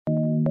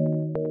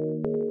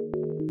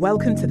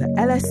Welcome to the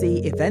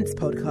LSE Events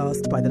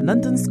Podcast by the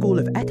London School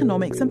of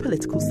Economics and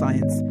Political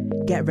Science.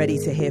 Get ready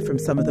to hear from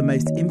some of the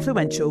most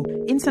influential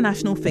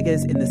international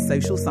figures in the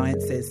social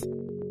sciences.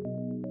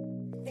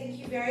 Thank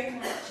you very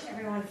much,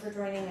 everyone, for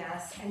joining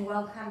us, and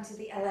welcome to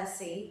the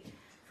LSE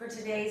for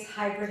today's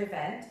hybrid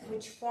event,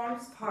 which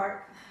forms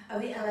part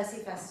of the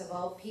LSE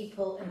Festival,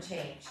 People and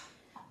Change,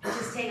 which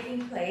is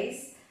taking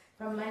place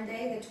from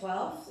Monday the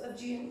 12th of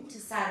June to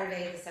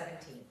Saturday the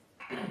 17th.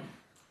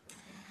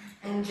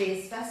 And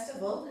today's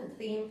festival, the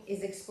theme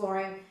is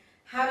exploring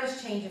how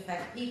does change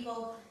affect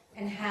people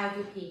and how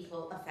do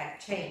people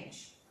affect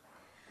change.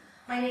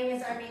 My name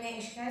is Armina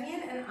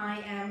Ishkanian, and I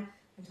am,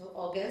 until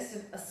August,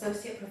 an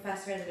Associate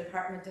Professor in the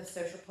Department of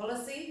Social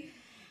Policy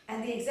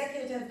and the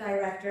Executive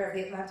Director of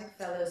the Atlantic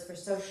Fellows for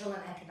Social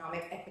and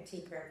Economic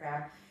Equity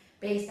Program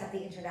based at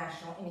the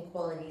International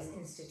Inequalities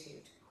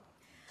Institute.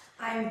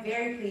 I am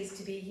very pleased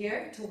to be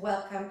here to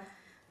welcome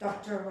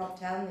Dr.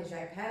 Robtel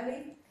Neajai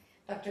Pailey,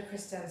 Dr.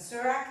 Kristin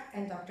Surak,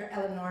 and Dr.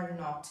 Eleanor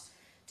Knott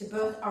to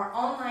both our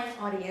online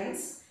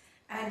audience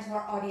and to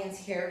our audience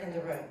here in the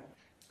room.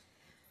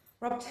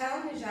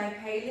 Robtel Neajai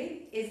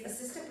Pailey is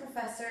Assistant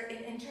Professor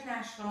in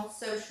International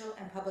Social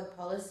and Public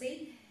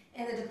Policy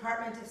in the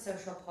Department of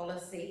Social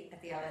Policy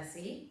at the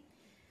LSE,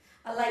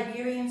 a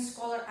Liberian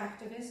scholar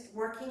activist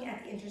working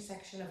at the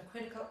intersection of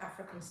critical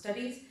African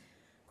studies,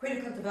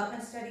 critical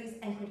development studies,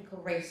 and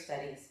critical race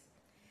studies.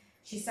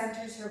 She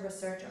centers her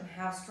research on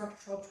how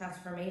structural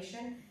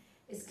transformation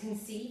is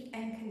conceived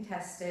and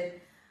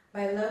contested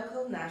by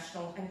local,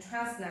 national, and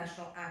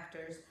transnational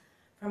actors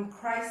from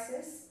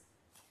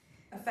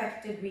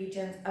crisis-affected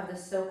regions of the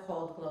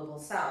so-called Global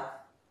South.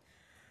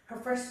 Her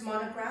first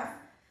monograph,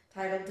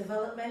 titled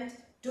Development,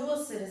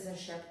 Dual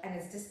Citizenship and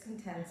Its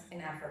Discontents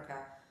in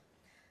Africa,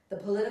 The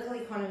Political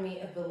Economy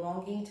of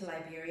Belonging to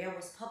Liberia,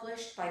 was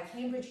published by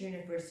Cambridge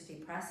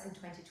University Press in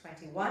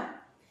 2021,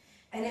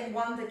 and it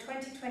won the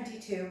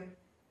 2022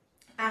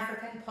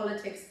 African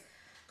Politics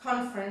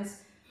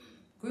Conference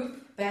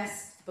Group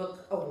Best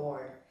Book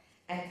Award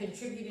and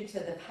contributed to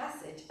the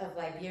passage of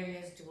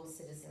Liberia's dual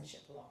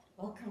citizenship law.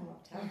 Welcome,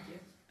 Robtel. Thank you.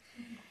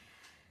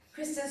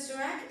 Kristin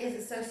Surak is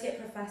Associate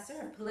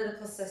Professor of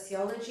Political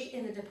Sociology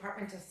in the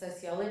Department of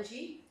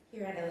Sociology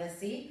here at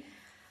LSE.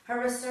 Her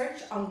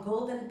research on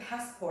golden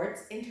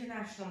passports,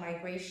 international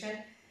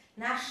migration,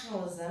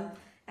 nationalism,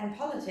 and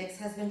politics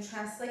has been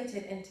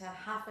translated into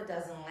half a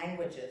dozen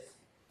languages.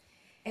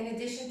 In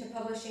addition to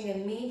publishing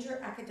in major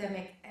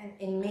academic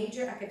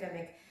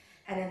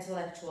and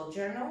intellectual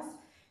journals,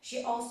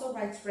 she also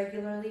writes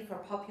regularly for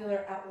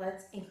popular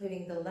outlets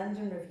including the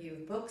London Review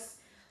of Books,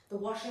 the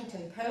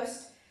Washington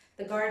Post,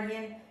 the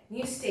Guardian,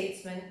 New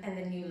Statesman, and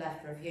the New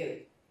Left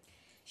Review.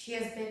 She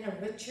has been a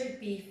Richard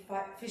B.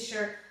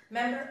 Fisher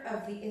Member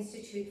of the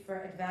Institute for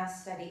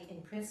Advanced Study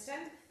in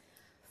Princeton,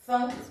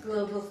 Funk's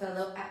Global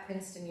Fellow at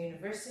Princeton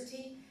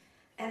University,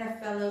 and a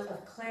Fellow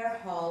of Clare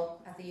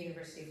Hall at the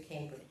University of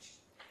Cambridge.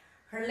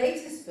 Her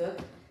latest book,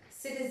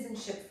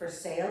 Citizenship for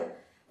Sale,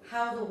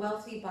 How the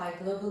Wealthy Buy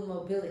Global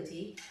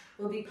Mobility,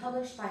 will be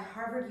published by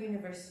Harvard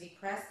University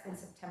Press in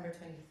September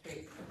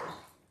 23.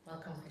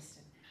 Welcome,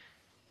 Kristin.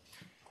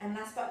 And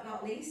last but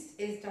not least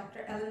is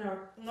Dr.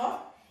 Eleanor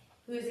Knott,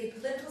 who is a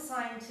political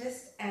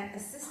scientist and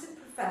assistant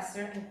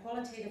professor in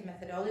qualitative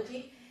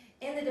methodology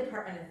in the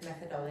Department of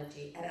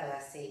Methodology at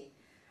LSE.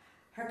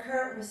 Her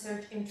current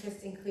research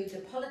interests include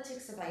the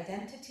politics of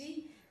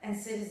identity and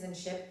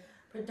citizenship,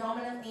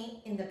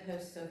 predominantly in the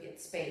post-Soviet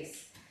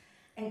space,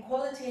 and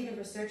qualitative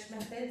research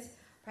methods,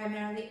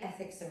 primarily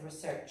ethics of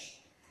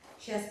research.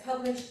 She has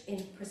published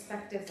in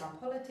Perspectives on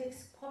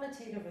Politics,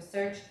 Qualitative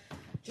Research,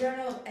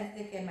 Journal of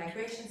Ethic and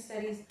Migration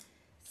Studies,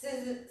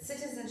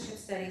 Citizenship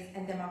Studies,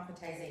 and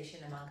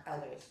Democratization, among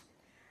others.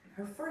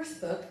 Her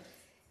first book,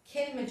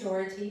 Kin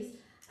Majorities,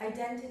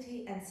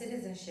 Identity and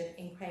Citizenship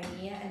in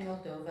Crimea and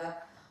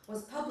Moldova,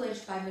 was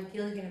published by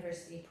McGill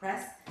University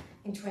Press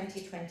in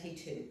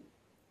 2022.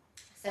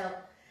 So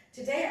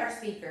today our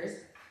speakers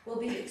will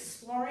be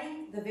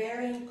exploring the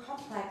varying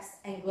complex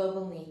and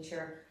global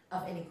nature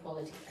of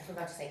inequality. I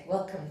forgot to say,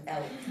 welcome,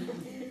 Elle.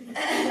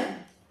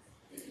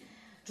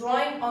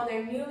 Drawing on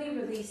their newly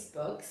released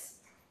books.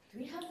 Do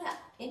we have that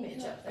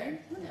image up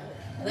there?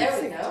 No.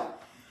 There we go.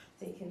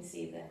 So you can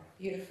see the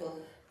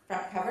beautiful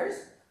front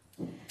covers.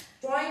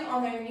 Drawing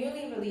on their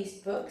newly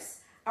released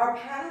books, our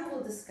panel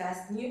will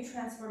discuss new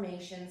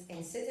transformations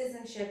in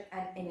citizenship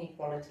and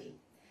inequality,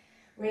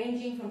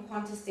 ranging from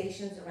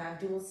contestations around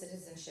dual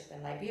citizenship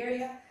in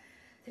Liberia,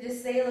 to the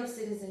sale of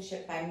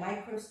citizenship by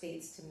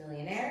microstates to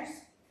millionaires,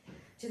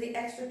 to the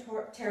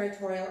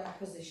extra-territorial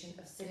acquisition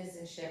of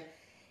citizenship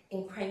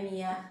in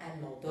Crimea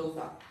and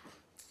Moldova.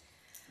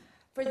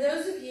 For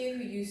those of you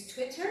who use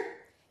Twitter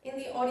in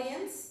the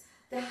audience,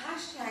 the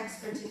hashtags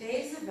for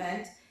today's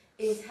event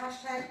is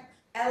hashtag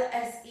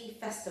LSE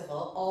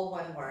Festival, all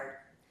one word.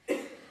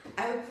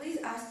 I would please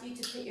ask you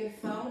to put your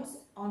phones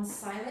on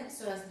silent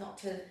so as not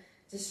to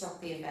disrupt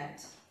the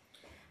event.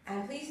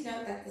 And please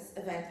note that this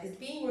event is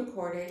being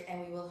recorded,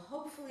 and we will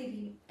hopefully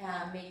be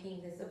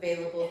making this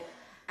available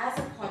as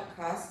a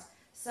podcast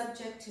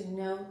subject to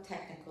no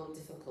technical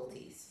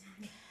difficulties.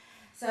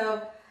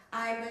 So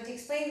I'm going to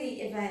explain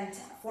the event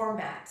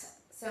format.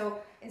 So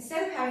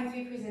instead of having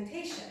 3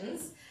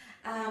 presentations,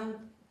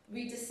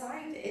 we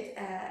decided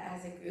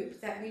as a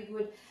group that we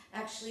would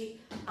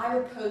I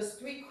would pose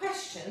 3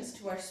 questions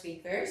to our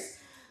speakers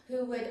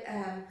who would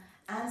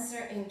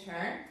answer in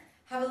turn,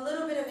 have a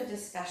little bit of a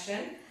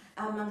discussion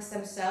amongst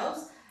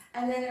themselves,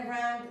 and then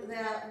around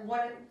the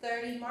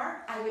 1:30 mark,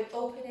 I would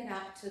open it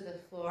up to the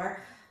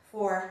floor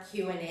for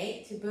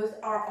Q&A to both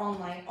our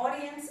online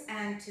audience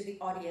and to the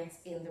audience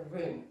in the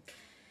room.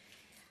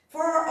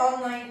 For our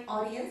online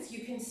audience,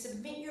 you can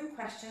submit your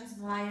questions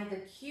via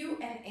the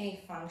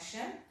Q&A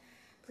function.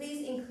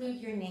 Please include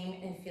your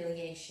name and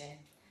affiliation.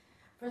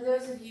 For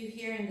those of you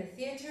here in the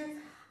theater,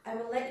 I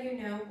will let you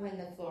know when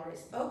the floor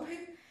is open.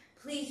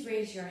 Please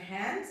raise your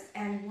hands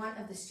and one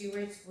of the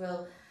stewards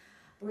will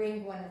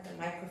bring one of the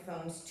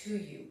microphones to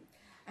you.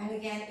 And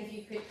again, if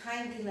you could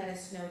kindly let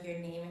us know your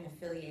name and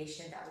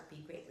affiliation, that would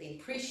be greatly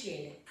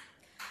appreciated.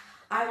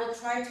 I will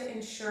try to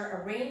ensure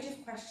a range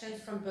of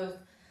questions from both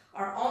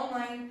our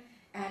online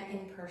and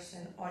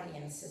in-person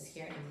audiences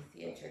here in the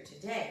theater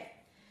today.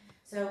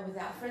 So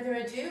without further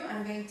ado,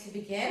 I'm going to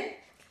begin.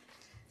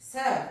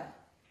 So,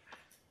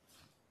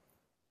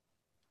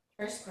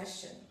 first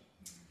question.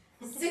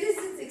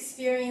 Citizens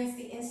experience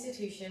the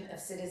institution of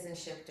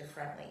citizenship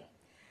differently,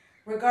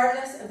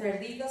 regardless of their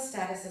legal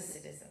status as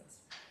citizens.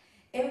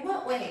 In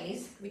what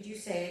ways would you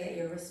say that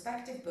your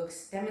respective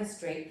books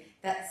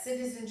demonstrate that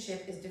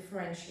citizenship is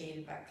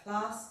differentiated by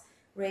class,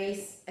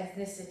 race,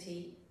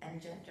 ethnicity,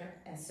 and gender,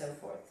 and so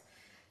forth?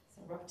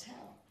 So,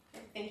 Robtel.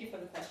 Thank you for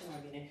the question,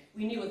 Arvina.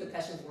 We knew what the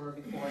questions were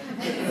before.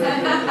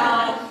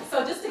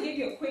 So just to give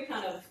you a quick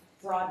kind of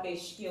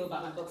broad-based spiel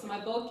about my book. So my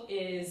book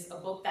is a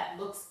book that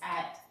looks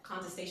at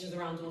contestations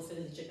around dual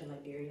citizenship in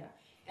Liberia.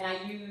 And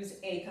I use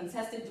a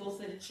contested dual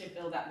citizenship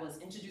bill that was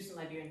introduced in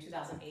Liberia in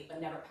 2008 but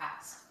never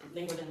passed. It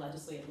lingered in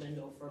legislative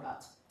limbo for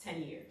about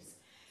 10 years.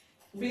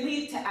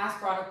 Really to ask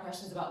broader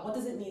questions about what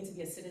does it mean to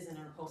be a citizen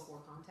in a post-war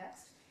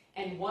context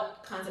and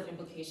what kinds of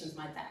implications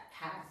might that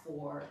have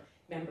for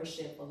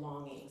membership,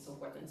 belonging, so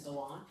forth and so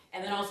on,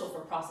 and then also for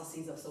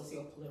processes of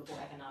socio-political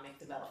economic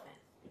development.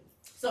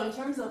 So in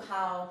terms of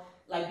how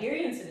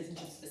Liberian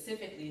citizenship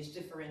specifically is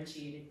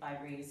differentiated by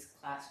race,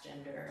 class,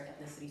 gender,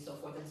 ethnicity, so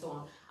forth and so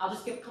on, I'll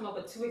just come up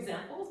with 2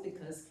 examples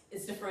because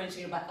it's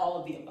differentiated by all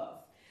of the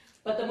above.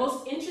 But the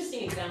most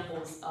interesting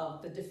examples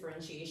of the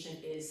differentiation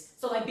is,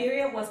 so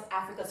Liberia was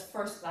Africa's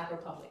first Black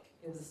republic.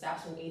 It was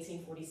established in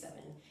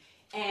 1847.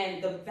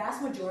 And the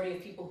vast majority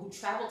of people who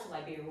traveled to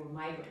Liberia were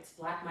migrants,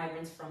 Black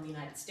migrants from the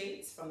United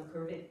States, from the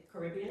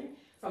Caribbean,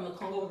 from the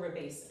Congo River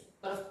Basin.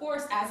 But of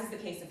course, as is the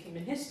case of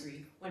human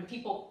history, when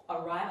people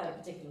arrive at a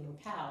particular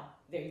locale,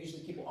 there are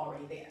usually people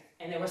already there.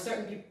 And there were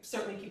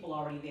certainly people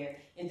already there,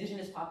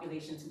 indigenous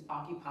populations who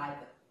occupied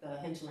the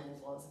hinterland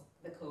as well as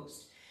the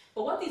coast.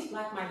 But what these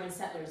Black migrant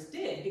settlers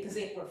did, because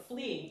they were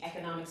fleeing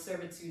economic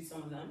servitude,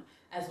 some of them,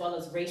 as well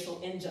as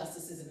racial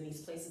injustices in these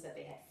places that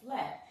they had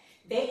fled,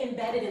 they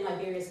embedded in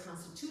Liberia's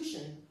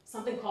constitution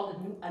something called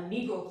a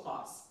Negro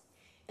Clause.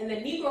 And the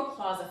Negro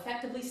Clause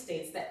effectively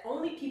states that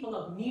only people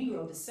of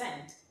Negro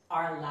descent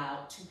are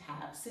allowed to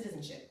have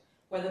citizenship,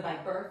 whether by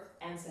birth,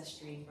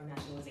 ancestry, or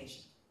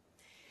naturalization.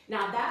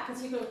 Now that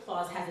particular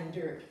clause has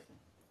endured.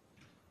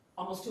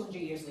 Almost 200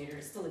 years later,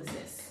 it still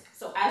exists.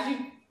 So as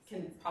you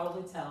can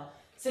probably tell,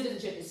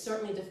 citizenship is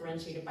certainly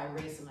differentiated by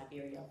race in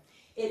Liberia.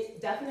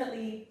 It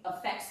definitely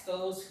affects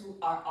those who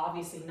are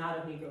obviously not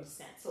of Negro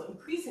descent. So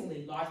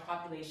increasingly, large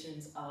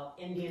populations of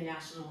Indian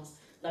nationals,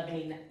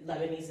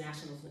 Lebanese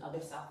nationals, and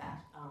other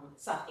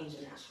South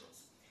Asian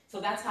nationals. So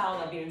that's how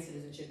Liberian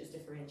citizenship is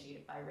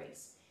differentiated by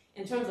race.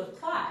 In terms of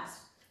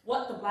class,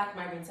 what the Black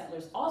migrant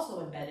settlers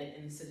also embedded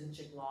in the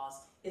citizenship laws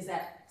is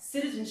that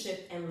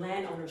citizenship and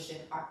land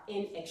ownership are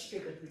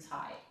inextricably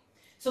tied.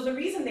 So the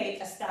reason they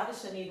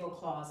established a Negro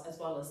Clause as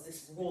well as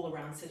this rule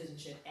around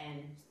citizenship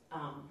and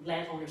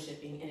land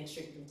ownership being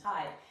inextricably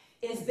tied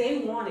is they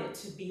wanted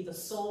to be the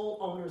sole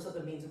owners of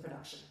the means of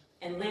production.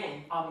 And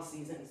land,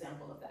 obviously, is an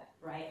example of that,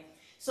 right?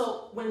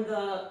 So when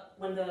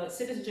the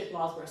citizenship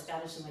laws were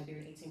established in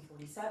Liberia in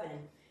 1847,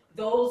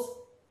 those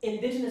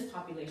indigenous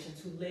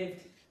populations who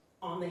lived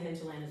on the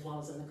hinterland as well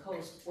as on the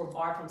coast were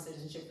barred from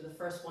citizenship for the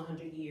first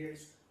 100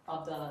 years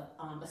of the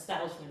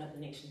establishment of the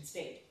nation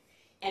state.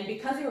 And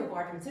because they were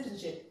barred from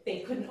citizenship, they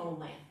couldn't own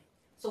land.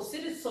 So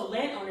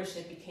land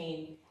ownership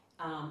became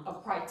a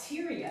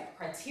criterion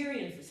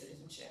for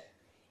citizenship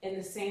in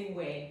the same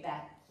way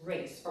that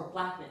race or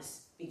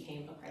Blackness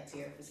became a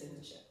criteria for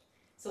citizenship.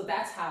 So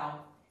that's how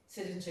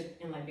citizenship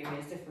in Liberia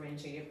is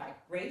differentiated by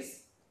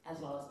race as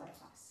well as by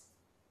class.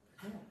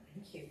 Oh,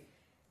 thank you.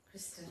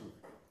 Kristin.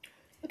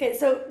 Okay,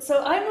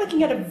 so I'm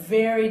looking at a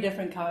very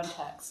different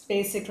context.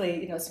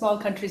 Basically, small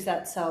countries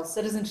that sell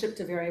citizenship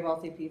to very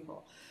wealthy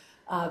people.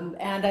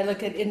 And I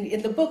look at,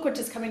 in the book, which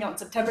is coming out in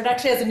September, it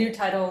actually has a new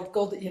title,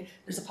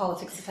 there's a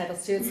politics of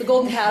titles too. It's The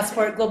Golden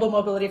Passport, Global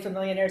Mobility for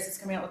Millionaires. It's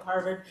coming out with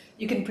Harvard.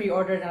 You can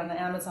pre-order it on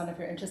Amazon if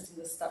you're interested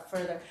in this stuff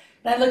further.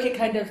 And I look at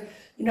kind of,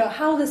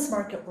 how this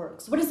market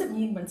works. What does it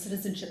mean when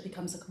citizenship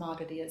becomes a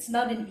commodity? It's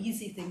not an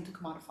easy thing to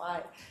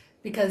commodify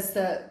because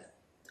the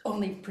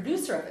only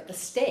producer of it, the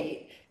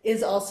state,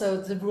 is also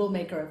the rule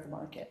maker of the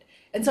market.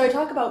 And so I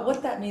talk about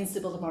what that means to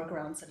build a market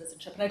around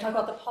citizenship. And I talk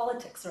about the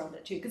politics around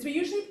it too, because we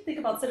usually think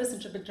about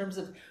citizenship in terms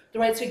of the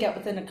rights we get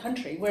within a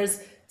country,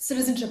 whereas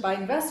citizenship by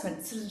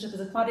investment, citizenship as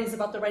a commodity, is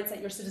about the rights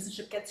that your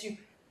citizenship gets you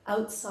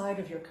outside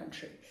of your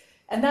country.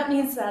 And that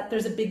means that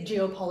there's a big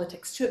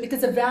geopolitics to it,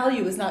 because the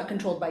value is not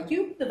controlled by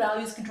you, the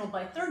value is controlled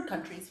by third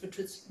countries,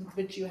 with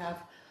which you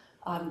have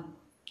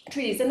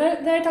treaties. And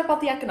then I talk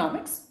about the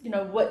economics,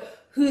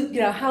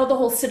 how the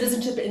whole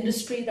citizenship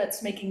industry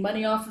that's making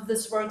money off of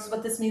this works,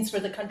 what this means for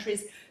the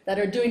countries that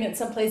are doing it.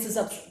 Some places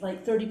up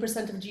like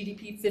 30% of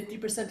GDP,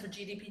 50% of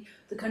GDP.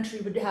 The country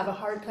would have a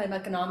hard time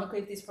economically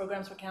if these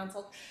programs were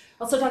canceled.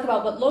 Also talk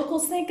about what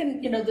locals think,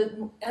 and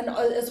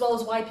as well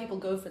as why people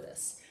go for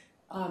this.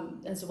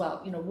 As well,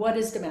 what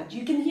is demand?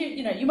 You can hear,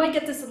 you might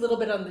get this a little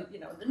bit on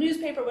the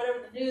newspaper, whatever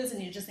the news,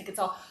 and you just think it's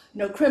all,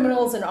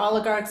 criminals and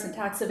oligarchs and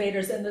tax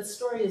evaders, and the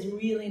story is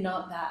really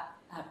not that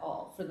at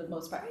all for the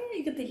most part.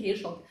 You get the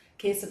occasional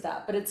case of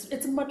that, but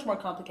it's much more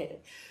complicated.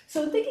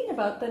 So thinking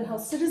about then how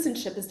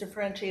citizenship is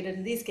differentiated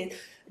in these cases,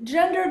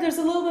 gender, there's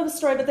a little bit of a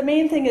story, but the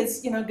main thing is,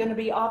 going to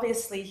be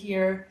obviously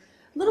here,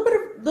 a little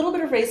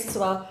bit of race as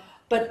well,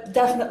 but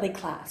definitely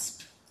class.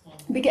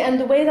 And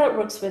the way that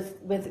works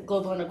with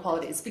global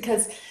inequalities,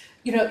 because,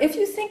 if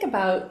you think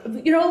about, a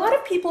lot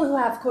of people who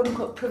have quote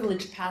unquote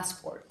privileged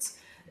passports,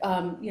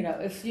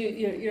 if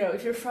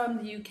you're from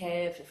the UK,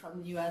 if you're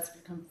from the US, if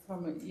you come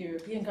from a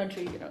European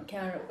country,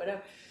 Canada,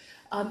 whatever,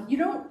 you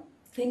don't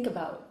think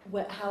about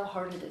how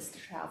hard it is to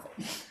travel.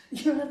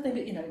 You don't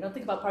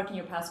think about parking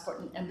your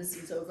passport in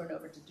embassies over and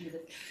over to do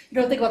this. You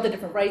don't think about the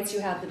different rights you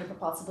have, the different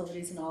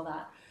possibilities and all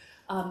that.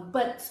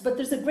 But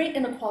there's a great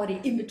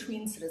inequality in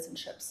between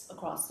citizenships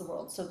across the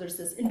world. So there's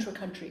this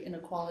intra-country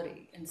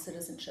inequality in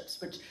citizenships,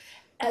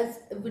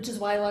 which is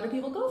why a lot of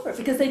people go for it,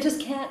 because they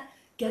just can't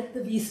get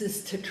the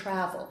visas to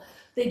travel.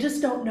 They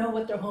just don't know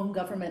what their home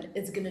government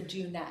is going to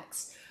do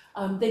next.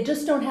 They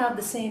just don't have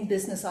the same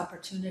business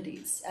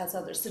opportunities as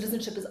others.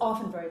 Citizenship is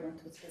often very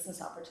linked with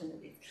business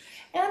opportunities.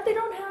 And they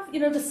don't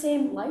have, the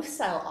same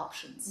lifestyle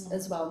options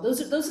as well.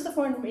 Those are the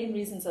four main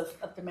reasons of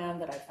demand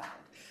that I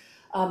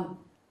found.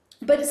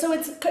 But so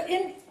it's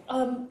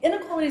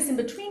inequalities in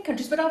between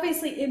countries, but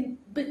obviously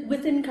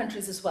within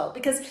countries as well,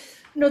 because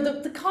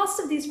the cost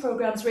of these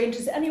programs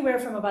ranges anywhere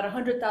from about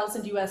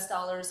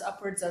 $100,000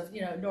 upwards of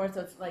north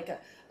of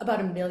about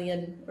 $1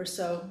 million or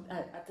so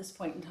at this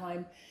point in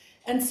time,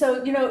 and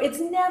so it's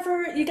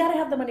never, you got to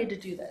have the money to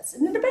do this,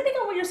 and then depending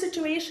on what your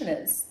situation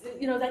is,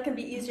 that can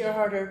be easier or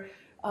harder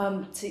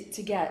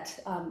to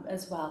get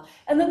as well.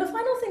 And then the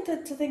final thing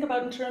to think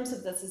about in terms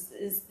of this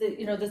is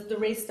the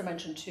race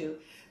dimension too.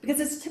 Because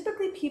it's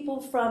typically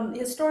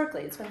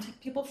historically, it's been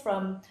people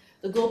from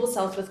the global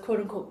south with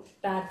quote-unquote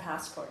bad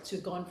passports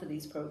who've gone for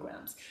these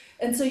programs.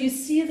 And so you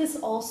see this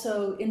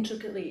also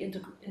intricately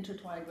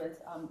intertwined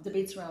with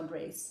debates around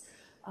race.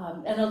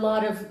 And a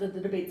lot of the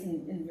debates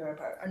in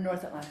Europe are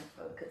North Atlantic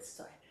focused.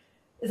 Sorry.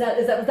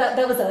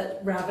 That was a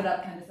wrap it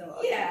up kind of thing?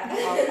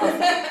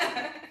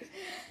 Yeah.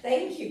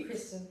 Thank you,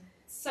 Kristin.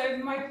 So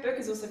my book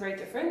is also very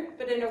different,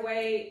 but in a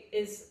way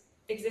is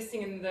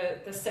existing in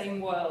the same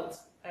world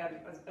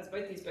as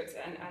both these books,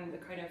 and the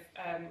kind of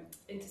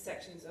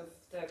intersections of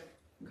the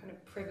kind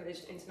of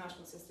privileged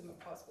international system of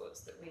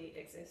passports that we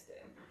exist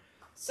in.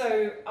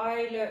 So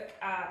I look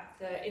at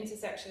the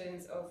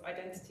intersections of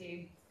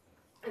identity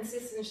and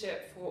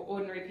citizenship for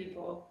ordinary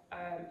people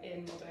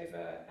in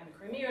Moldova and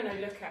Crimea, and I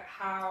look at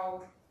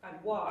how and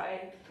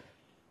why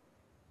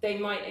they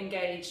might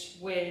engage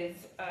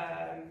with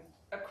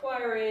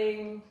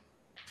acquiring,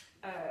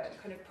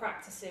 kind of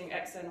practicing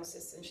external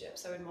citizenship.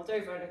 So in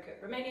Moldova, I look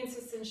at Romanian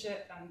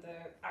citizenship and the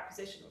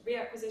acquisition or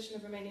reacquisition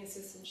of Romanian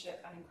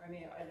citizenship, and in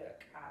Crimea, I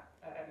look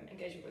at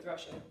engagement with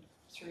Russia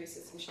through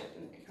citizenship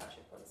and the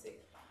repatriation policy.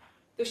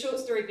 The short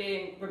story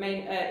being,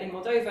 in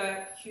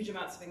Moldova, huge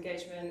amounts of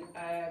engagement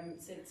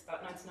since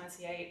about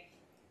 1998.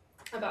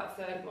 About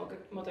a third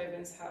of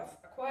Moldovans have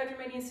acquired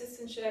Romanian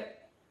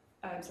citizenship,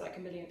 so like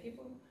 1 million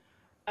people.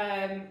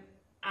 And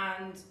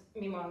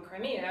meanwhile in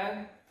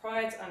Crimea,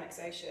 prior to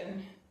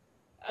annexation,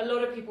 a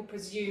lot of people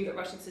presume that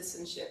Russian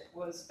citizenship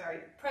was very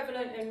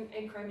prevalent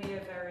in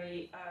Crimea,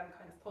 very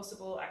kind of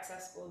possible,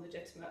 accessible,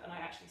 legitimate, and I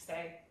actually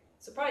say,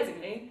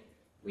 surprisingly,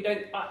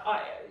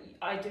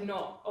 I do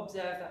not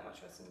observe that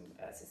much Russian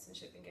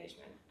citizenship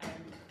engagement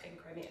in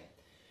Crimea.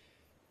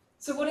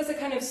 So what is the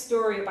kind of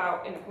story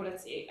about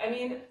inequality? I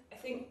mean, I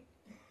think,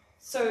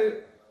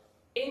 so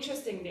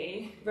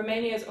interestingly,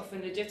 Romania has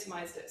often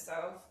legitimized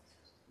itself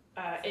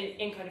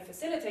in kind of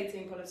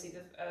facilitating policies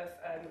of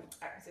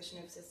acquisition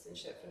of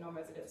citizenship for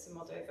non-residents in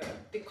Moldova,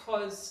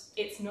 because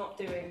it's not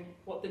doing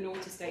what the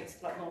naughty states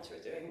like Malta are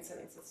doing in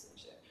selling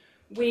citizenship.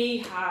 We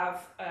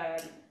have,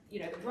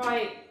 the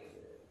right,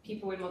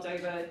 people in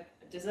Moldova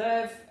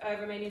deserve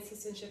Romanian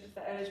citizenship if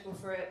they're eligible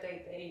for it.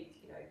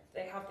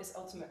 They have this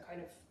ultimate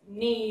kind of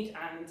need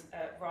and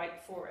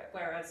right for it,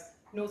 whereas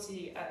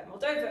naughty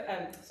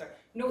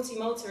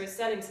Malta is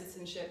selling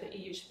citizenship, the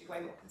EU should be way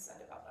more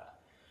concerned about that.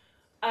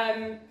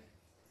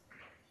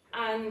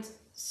 And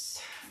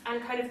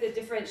kind of the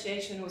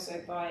differentiation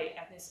also by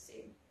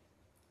ethnicity.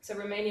 So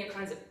Romania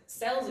kind of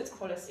sells its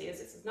policy as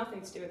it has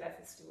nothing to do with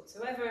ethnicity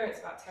whatsoever, it's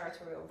about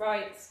territorial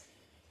rights.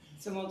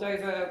 So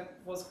Moldova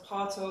was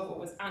part of or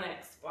was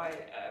annexed by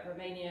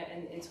Romania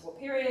in the interwar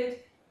period,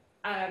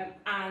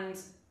 and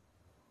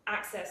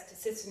access to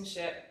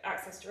citizenship,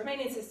 access to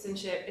Romanian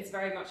citizenship is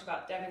very much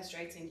about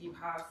demonstrating you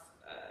have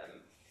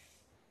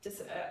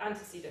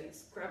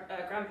antecedents,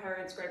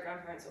 grandparents,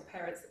 great-grandparents or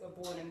parents that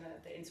were born in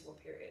the interwar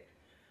period.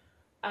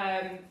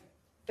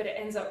 But it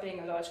ends up being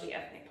a largely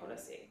ethnic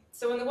policy.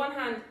 So on the one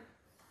hand,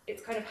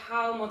 it's kind of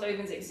how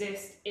Moldovans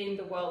exist in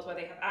the world where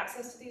they have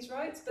access to these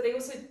rights, but they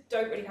also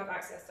don't really have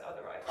access to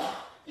other rights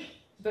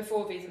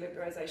before visa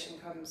liberalisation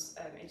comes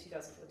in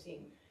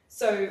 2014.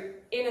 So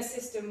in a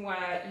system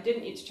where you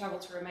didn't need to travel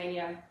to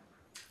Romania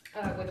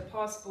with a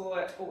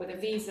passport or with a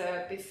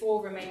visa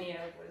before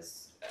Romania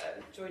was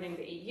joining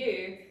the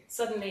EU,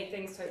 suddenly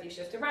things totally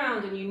shift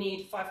around and you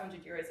need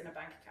 500 euros in a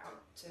bank account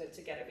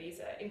to get a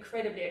visa.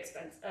 Incredibly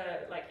expensive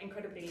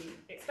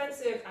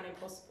and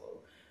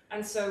impossible.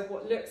 And so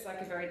what looks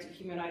like a very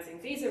dehumanizing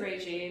visa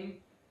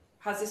regime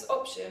has this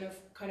option of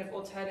kind of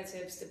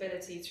alternative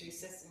stability through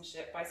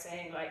citizenship by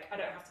saying, like, I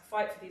don't have to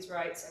fight for these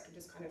rights, I can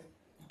just kind of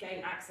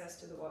gain access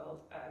to the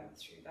world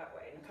through that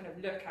way, and kind of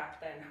look at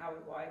then how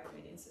and why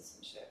Romanian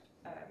citizenship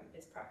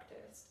is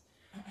practiced.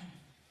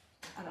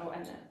 And I'll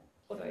end there,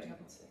 although I do have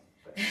more to say,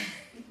 but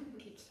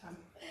keep to time.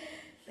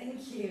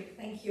 Thank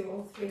you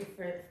all three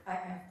I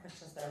have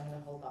questions that I'm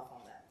going to hold off on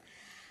that.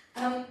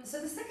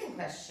 So the second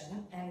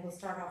question, and we'll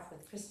start off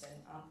with Kristin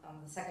on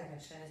the second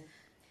question, is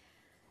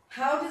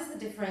how does the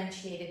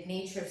differentiated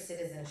nature of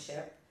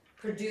citizenship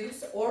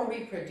produce or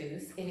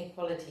reproduce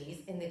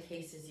inequalities in the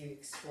cases you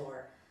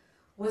explore?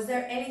 Was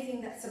there anything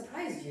that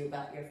surprised you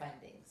about your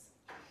findings?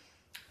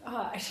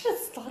 I should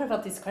have thought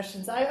about these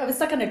questions. I was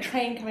stuck on a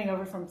train coming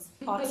over from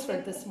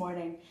Oxford this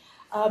morning.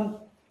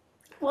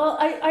 Well,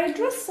 I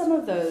addressed some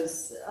of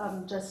those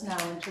just now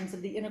in terms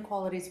of the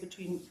inequalities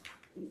between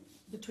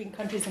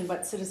countries and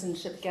what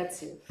citizenship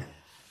gets you,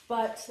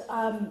 but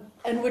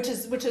and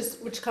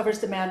which covers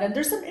demand, and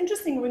there's some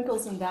interesting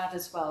wrinkles in that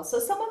as well. So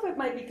some of it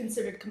might be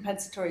considered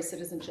compensatory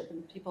citizenship,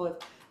 and people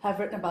have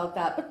written about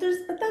that, but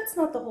that's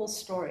not the whole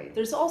story.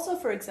 There's also,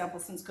 for example,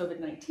 since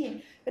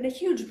COVID-19, been a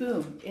huge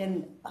boom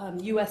in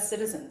U.S.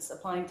 citizens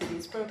applying to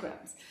these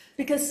programs,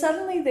 because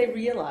suddenly they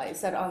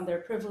realize that on their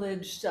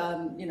privileged,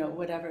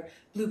 whatever,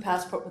 blue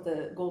passport with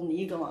a golden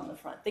eagle on the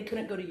front, they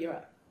couldn't go to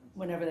Europe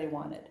whenever they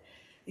wanted.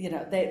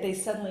 They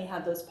suddenly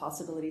had those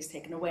possibilities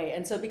taken away,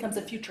 and so it becomes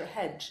a future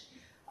hedge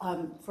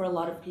for a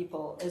lot of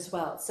people as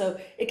well. So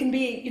it can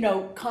be,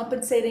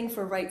 compensating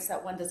for rights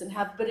that one doesn't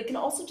have, but it can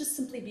also just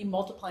simply be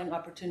multiplying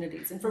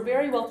opportunities. And for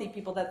very wealthy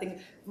people that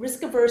think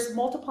risk-averse,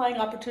 multiplying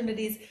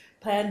opportunities,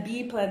 plan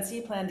B, plan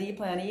C, plan D,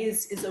 plan E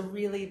is a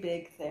really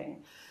big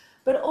thing.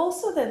 But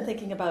also then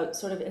thinking about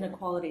sort of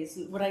inequalities,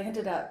 what I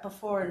hinted at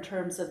before in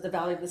terms of the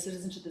value of the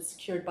citizenship that's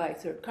secured by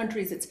third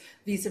countries, it's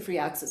visa-free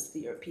access to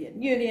the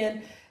European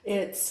Union,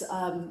 it's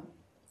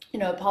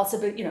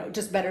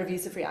just better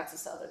visa-free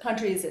access to other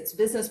countries, it's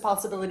business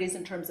possibilities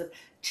in terms of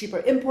cheaper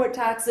import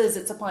taxes,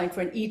 it's applying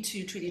for an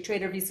E2 treaty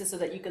trader visa so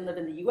that you can live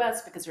in the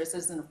US because you're a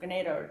citizen of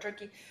Grenada or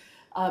Turkey.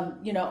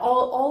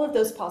 All of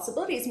those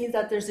possibilities means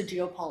that there's a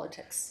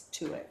geopolitics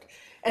to it.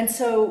 And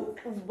so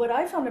what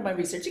I found in my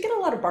research, you get a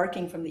lot of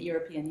barking from the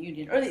European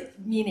Union,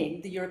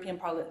 meaning the European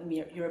Parliament and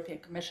the European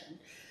Commission,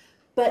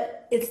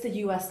 but it's the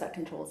US that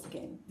controls the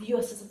game. The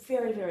US is a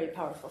very, very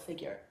powerful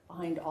figure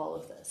behind all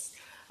of this.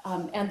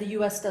 And the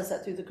US does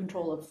that through the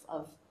control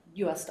of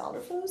US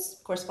dollar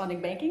flows. Corresponding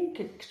banking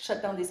could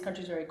shut down these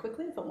countries very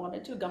quickly if it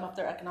wanted to, gum up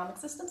their economic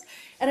systems.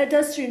 And it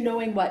does through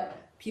knowing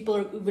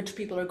which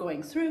people are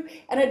going through,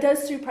 and it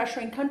does through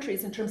pressuring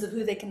countries in terms of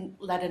who they can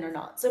let in or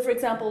not. So for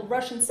example,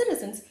 Russian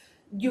citizens,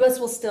 US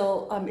will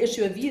still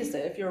issue a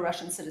visa. If you're a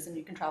Russian citizen,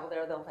 you can travel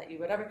there, they'll let you,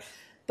 whatever.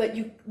 But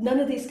none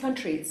of these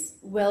countries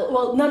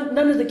none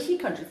of the key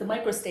countries, the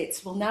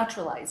microstates, will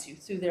naturalize you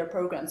through their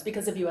programs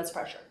because of US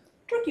pressure.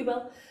 Turkey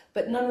will,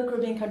 but none of the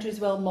Caribbean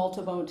countries will,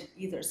 Malta won't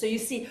either. So you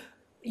see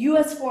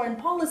US foreign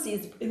policy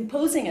is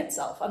imposing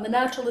itself on the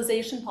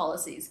naturalization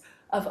policies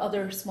of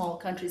other small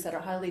countries that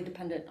are highly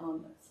dependent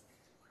on this.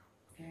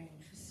 Very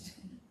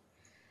interesting.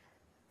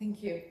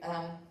 Thank you.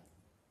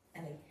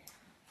 Ellie.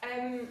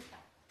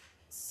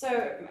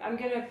 So I'm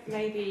going to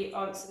maybe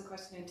answer the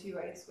question in two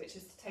ways, which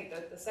is to take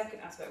the second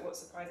aspect, what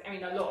surprised me. I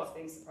mean, a lot of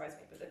things surprised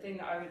me, but the thing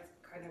that I would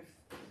kind of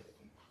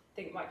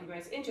think might be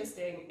most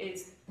interesting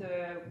is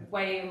the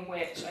way in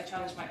which I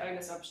challenge my own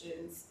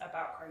assumptions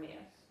about Crimea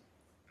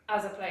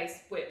as a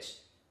place which,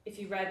 if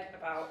you read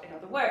about in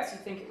other works,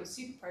 you'd think it was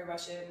super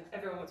pro-Russian,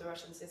 everyone was a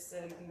Russian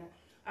citizen,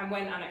 and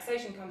when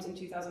annexation comes in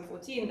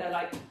 2014, they're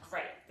like,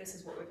 great, this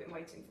is what we've been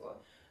waiting for.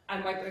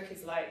 And my book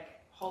is like,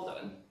 hold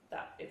on,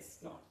 that is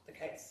not the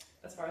case,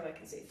 as far as I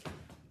can see.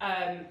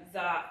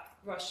 That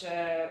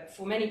Russia,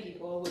 for many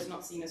people, was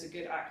not seen as a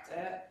good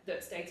actor,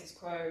 that status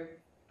quo,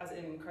 as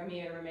in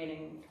Crimea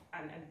remaining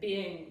and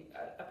being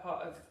a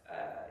part of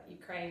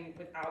Ukraine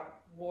without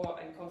war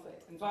and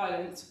conflict and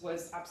violence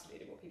was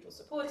absolutely what people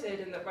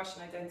supported, and that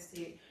Russian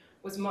identity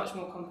was much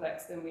more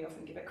complex than we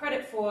often give it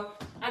credit for,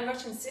 and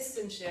Russian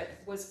citizenship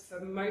was,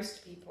 for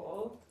most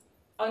people,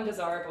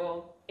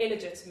 undesirable,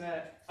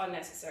 illegitimate,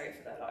 unnecessary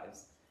for their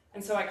lives.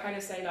 And so I kind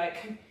of say, like,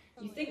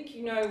 you think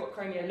you know what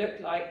Crimea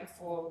looked like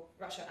before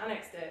Russia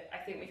annexed it. I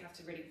think we have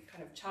to really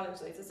kind of challenge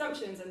those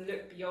assumptions and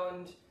look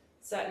beyond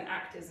certain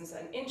actors and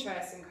certain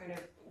interests and kind of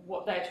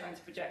what they're trying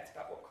to project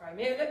about what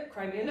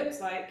Crimea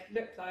looked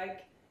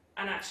like,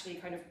 and actually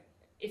kind of,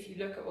 if you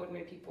look at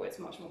ordinary people, it's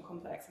much more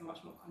complex and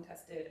much more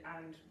contested,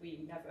 and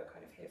we never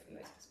kind of hear from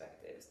those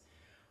perspectives.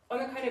 On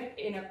the kind of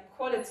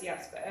inequality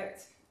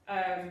aspect,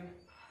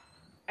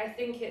 I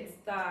think it's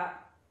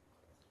that,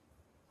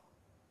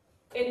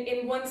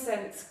 in one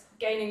sense,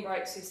 gaining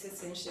rights to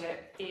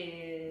citizenship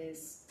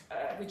is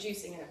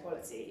reducing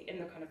inequality in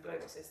the kind of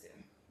global system.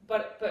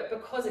 But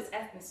because it's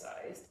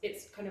ethnicized,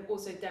 it's kind of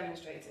also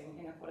demonstrating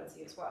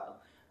inequality as well.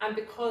 And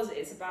because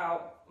it's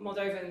about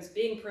Moldovans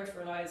being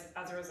peripheralized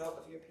as a result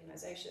of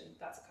Europeanization,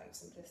 that's a kind of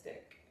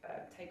simplistic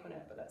take on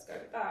it, but let's go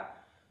with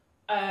that.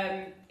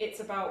 It's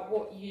about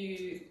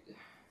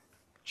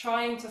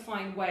trying to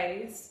find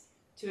ways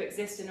to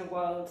exist in a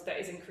world that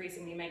is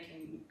increasingly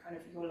making kind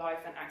of your life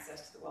and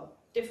access to the world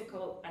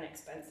difficult and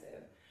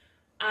expensive.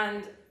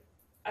 And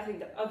I think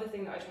the other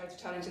thing that I try to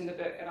challenge in the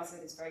book, and I'll say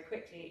this very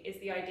quickly, is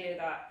the idea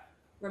that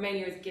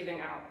Romania is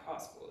giving out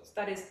passports.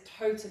 That is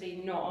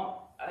totally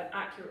not an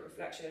accurate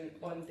reflection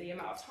on the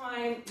amount of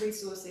time,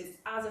 resources,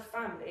 as a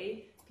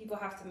family, people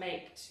have to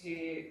make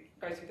to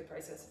go through the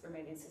process of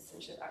Romanian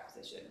citizenship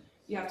acquisition.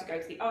 You have to go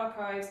to the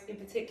archives, in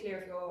particular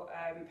if your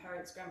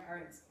parents,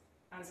 grandparents,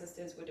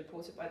 ancestors were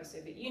deported by the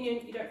Soviet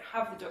Union, you don't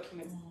have the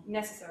documents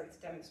necessary to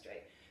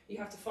demonstrate. You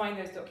have to find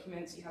those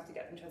documents, you have to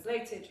get them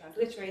translated,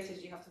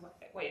 transliterated, you have to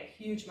wait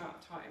a huge amount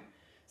of time.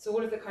 So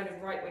all of the kind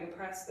of right-wing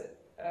press that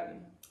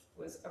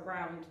was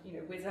around,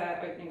 with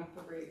opening up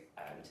a route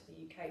to the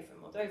UK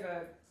from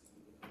Moldova,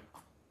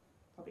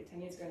 probably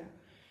 10 years ago now,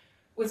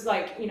 was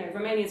like,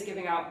 Romania's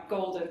giving out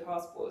golden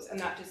passports, and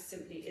that just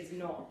simply is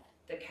not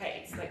the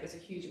case. Like, there's a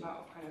huge amount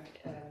of kind of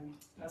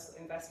personal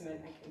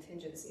investment and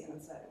contingency and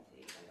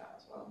uncertainty in that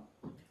as well.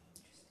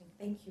 Interesting,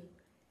 thank you.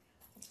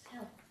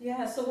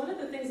 Yeah, so one of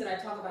the things that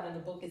I talk about in the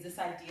book is this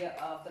idea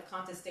of the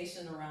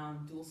contestation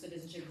around dual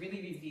citizenship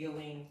really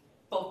revealing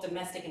both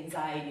domestic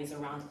anxieties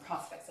around the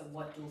prospects of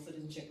what dual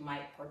citizenship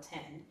might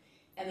portend,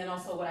 and then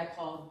also what I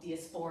call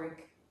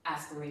diasporic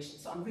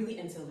aspirations. So I'm really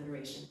into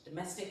alliteration,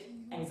 domestic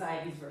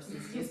anxieties versus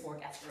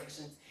diasporic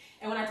aspirations.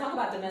 And when I talk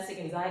about domestic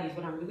anxieties,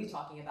 what I'm really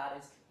talking about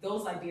is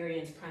those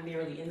Liberians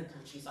primarily in the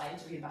country. So I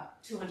interviewed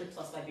about 200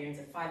 plus Liberians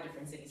in 5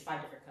 different cities,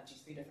 5 different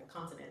countries, 3 different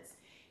continents.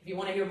 If you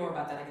want to hear more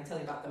about that, I can tell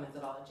you about the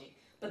methodology.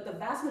 But the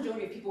vast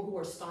majority of people who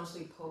were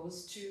staunchly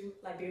opposed to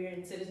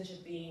Liberian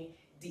citizenship being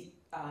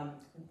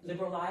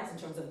liberalized in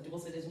terms of dual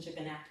citizenship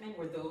enactment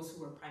were those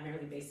who were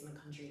primarily based in the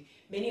country,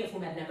 many of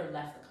whom had never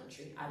left the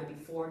country, either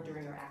before,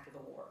 during, or after the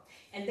war.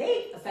 And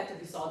they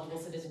effectively saw dual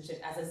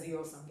citizenship as a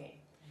zero-sum game,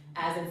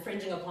 as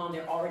infringing upon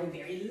their already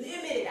very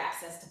limited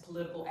access to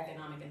political,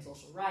 economic, and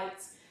social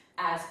rights,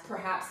 as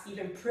perhaps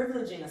even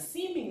privileging a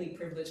seemingly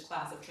privileged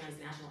class of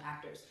transnational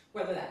actors,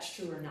 whether that's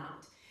true or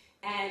not,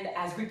 and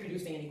as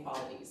reproducing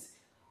inequalities.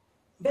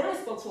 Then I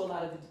spoke to a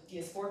lot of the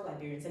diasporic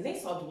Liberians, and they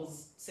saw dual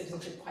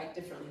citizenship quite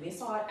differently. They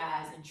saw it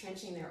as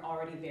entrenching their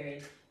already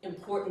very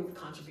important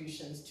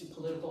contributions to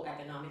political,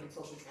 economic, and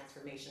social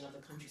transformation of the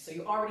country. So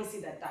you already see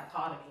that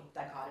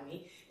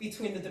dichotomy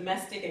between the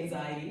domestic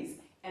anxieties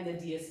and the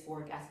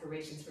diasporic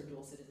aspirations for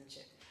dual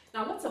citizenship.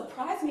 Now, what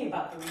surprised me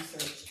about the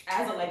research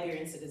as a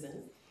Liberian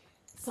citizen,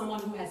 someone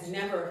who has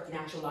never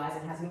naturalized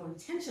and has no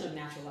intention of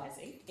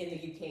naturalizing in the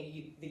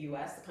UK, the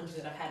US, the countries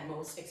that I've had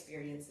most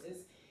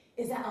experiences,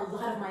 is that a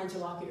lot of my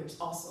interlocutors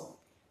also,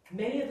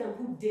 many of them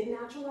who did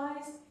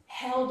naturalize,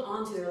 held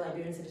on to their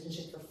Liberian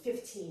citizenship for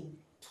 15,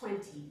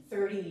 20,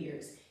 30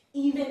 years,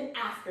 even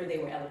after they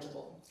were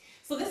eligible.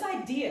 So this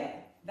idea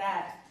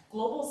that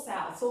Global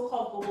South,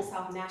 so-called Global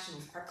South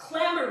nationals are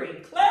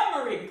clamoring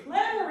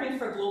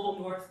for Global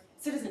North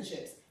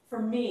citizenships, for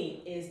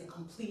me, is a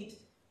complete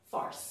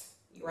farce,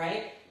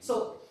 right?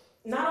 So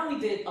not only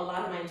did a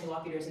lot of my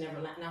interlocutors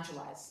never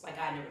naturalize, like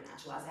I never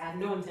naturalized, I had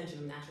no intention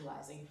of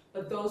naturalizing,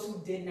 but those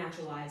who did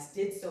naturalize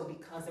did so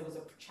because there was a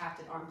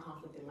protracted armed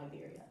conflict in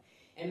Liberia.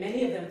 And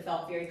many of them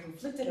felt very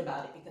conflicted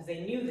about it because they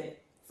knew that,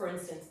 for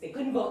instance, they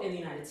couldn't vote in the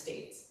United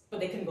States,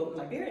 but they couldn't vote in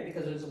Liberia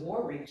because there was a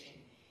war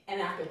raging.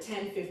 And after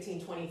 10,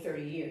 15, 20,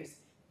 30 years,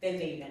 then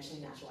they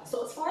eventually naturalized.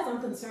 So as far as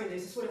I'm concerned,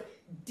 there's this sort of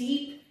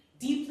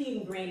deeply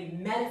ingrained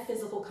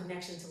metaphysical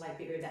connection to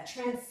Liberia that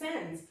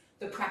transcends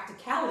the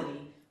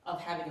practicality of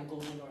having a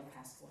Global North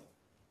passport.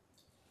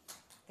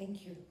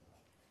 Thank you.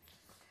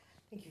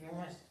 Thank you very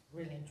much.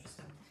 Really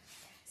interesting.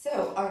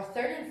 So our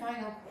third and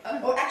final,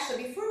 or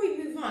actually, before we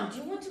move on, do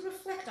you want to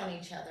reflect on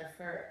each other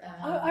for?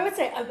 I would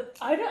say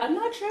I'm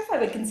not sure if I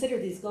would consider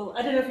these global.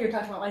 I don't know if you're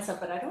talking about myself,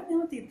 but I don't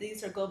know if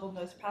these are global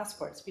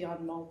passports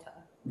beyond Malta.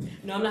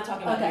 No, I'm not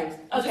talking about yours.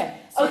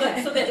 Okay. So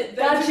okay. the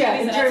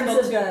Gotcha. In terms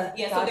of the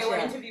so gotcha. there were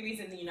interviewees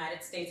in the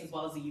United States as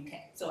well as the UK.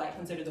 So I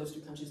consider those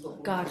two countries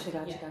global. Gotcha.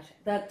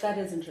 That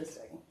is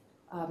interesting.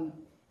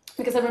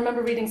 Because I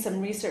remember reading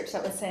some research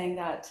that was saying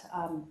that,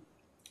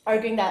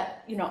 arguing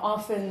that,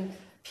 often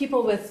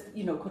people with,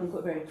 quote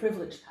unquote, very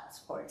privileged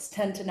passports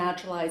tend to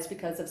naturalize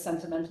because of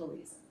sentimental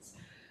reasons.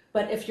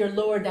 But if you're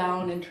lower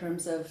down in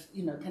terms of,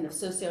 kind of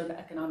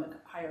socioeconomic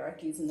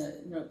hierarchies in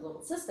the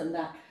global system,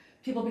 that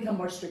people become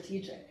more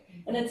strategic.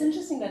 And it's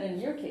interesting that in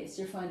your case,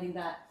 you're finding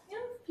that,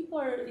 people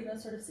are,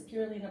 sort of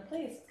securely in a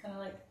place. It's kind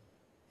of like,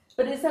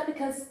 but is that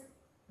because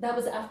that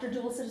was after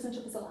dual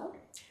citizenship was allowed?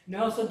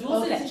 No, so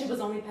dual citizenship was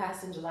only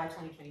passed in July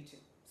 2022.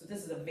 So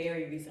this is a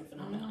very recent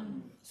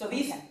phenomenon. So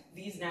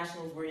these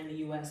nationals were in the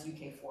US,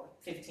 UK for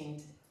 15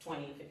 to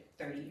 20,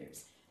 30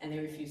 years, and they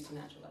refused to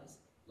naturalize.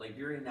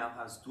 Liberia now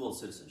has dual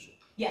citizenship.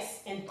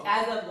 Yes, and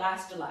as of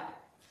last July.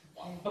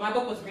 But my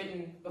book was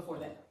written before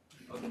then.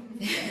 Okay.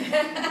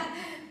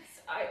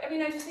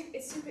 I just think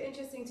it's super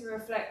interesting to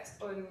reflect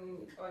on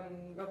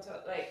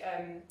Robtel,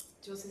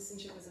 dual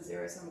citizenship as a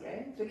zero-sum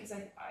game, because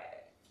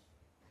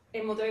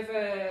in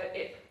Moldova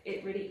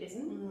it really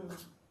isn't.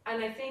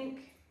 And I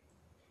think,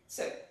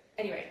 so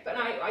anyway, but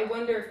I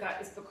wonder if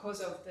that is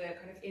because of the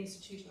kind of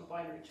institutional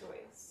binary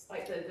choice,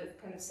 like the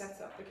kind of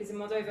setup, because in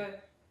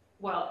Moldova,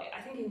 well, I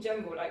think in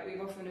general,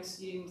 we've often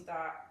assumed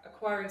that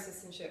acquiring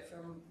citizenship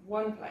from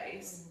one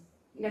place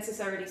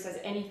necessarily says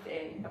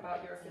anything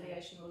about your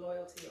affiliation or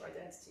loyalty or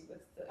identity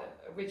with the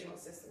original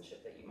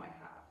citizenship that you might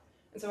have.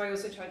 And so I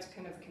also tried to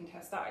kind of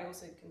contest that. I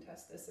also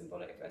contest the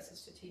symbolic versus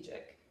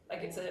strategic.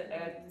 It's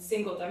a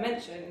single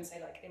dimension, and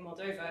say, in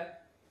Moldova,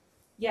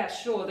 yeah,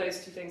 sure,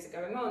 those two things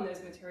are going on.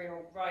 There's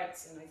material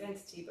rights and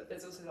identity, but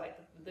there's also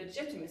the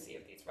legitimacy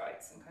of these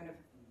rights and kind of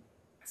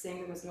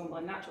seeing them as normal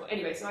and natural.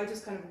 Anyway, so I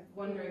just kind of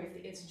wondering if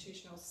the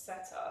institutional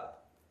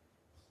setup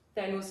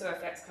then also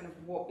affects kind of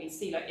what we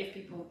see. If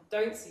people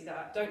don't see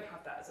that, don't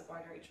have that as a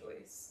binary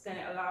choice, then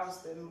it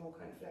allows them more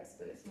kind of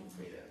flexibility and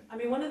freedom. I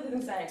mean, one of the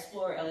things I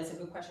explore, Ellie, it's a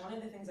good question. One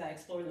of the things I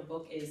explore in the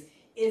book is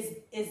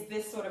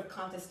this sort of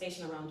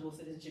contestation around dual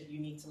citizenship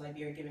unique to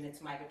Liberia, given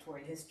its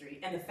migratory history,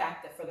 and the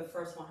fact that for the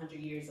first 100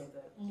 years of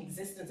the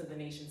existence of the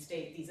nation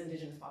state, these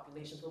indigenous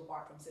populations were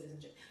barred from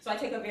citizenship. So I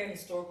take a very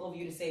historical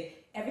view to say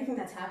everything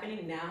that's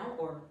happening now,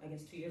 or I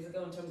guess 2 years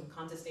ago, in terms of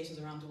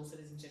contestations around dual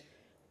citizenship,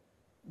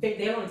 they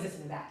don't exist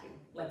in a vacuum.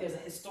 There's a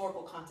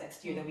historical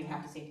context here that we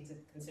have to take into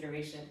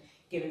consideration,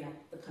 given that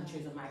the country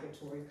is a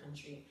migratory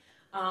country.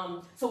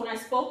 So when I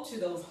spoke to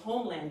those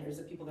homelanders,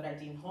 the people that I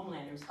deem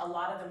homelanders, a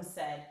lot of them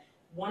said,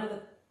 one of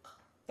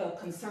the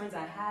concerns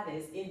I have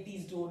is if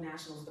these dual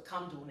nationals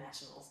become dual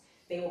nationals,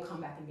 they will come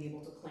back and be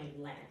able to claim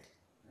land,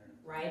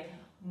 right?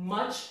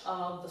 Much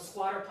of the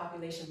squatter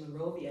population of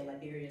Monrovia,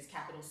 Liberia's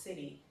capital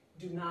city,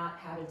 do not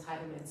have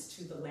entitlements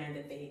to the land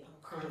that they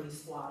currently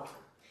squat on.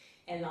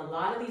 And a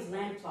lot of these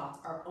land plots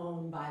are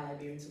owned by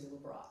Liberians who live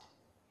abroad.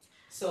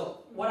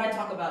 So what I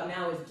talk about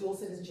now is dual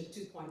citizenship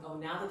 2.0.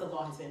 Now that the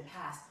law has been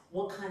passed,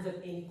 what kinds of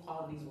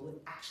inequalities will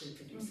it actually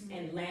produce?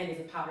 And land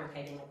is a powder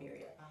keg in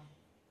Liberia.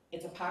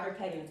 It's a powder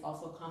keg, and it's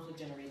also a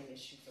conflict-generating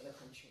issue for the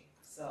country.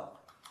 So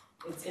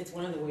it's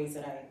one of the ways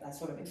that I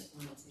sort of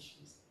explain these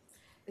issues.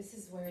 This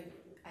is where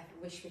I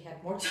wish we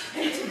had more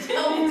time to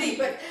delve deep,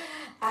 but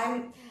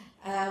I'm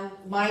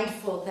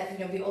mindful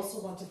that we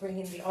also want to bring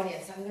in the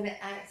audience. I'm going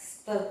to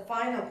ask the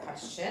final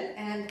question,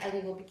 and Ellie,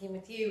 will begin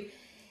with you.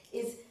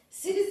 Is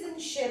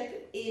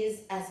citizenship is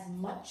as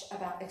much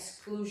about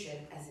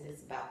exclusion as it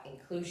is about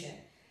inclusion.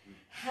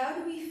 How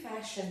do we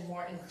fashion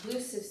more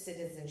inclusive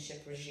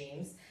citizenship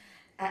regimes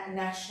at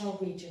national,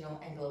 regional,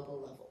 and global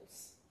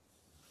levels?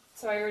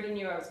 So I already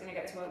knew I was going to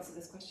get to answer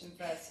this question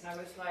first, and I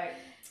was like,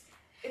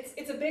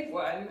 it's a big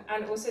one,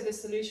 and also the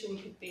solution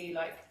could be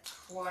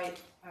quite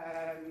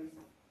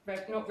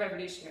not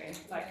revolutionary,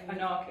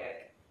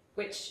 anarchic,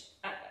 which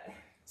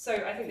so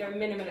I think there are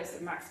minimalist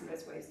and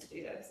maximalist ways to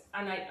do this,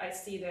 and I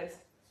see this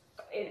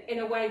in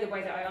a way. The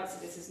way that I answer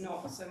this is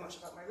not so much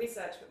about my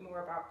research, but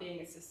more about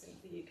being a citizen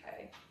of the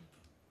UK.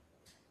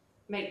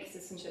 Make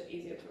citizenship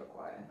easier to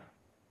acquire,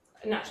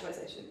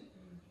 naturalisation,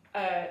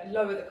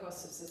 lower the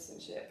cost of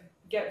citizenship,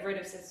 get rid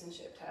of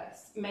citizenship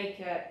tests, make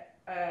it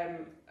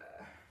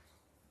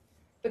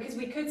because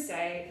we could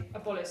say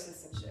abolish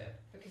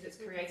citizenship because it's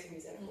creating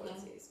these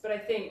inequalities. But I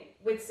think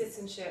with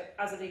citizenship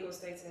as a legal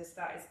status,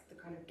 that is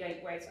the kind of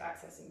gateway to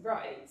accessing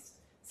rights.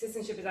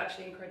 Citizenship is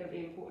actually incredibly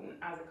important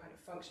as a kind of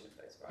function of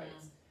those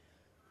rights,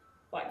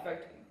 like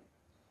voting.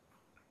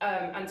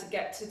 And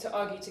to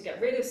argue to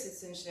get rid of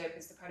citizenship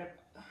is to kind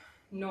of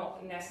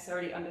not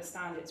necessarily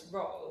understand its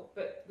role,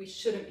 but we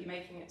shouldn't be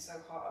making it so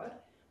hard,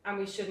 and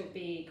we shouldn't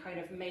be kind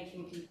of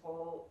making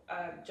people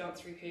jump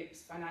through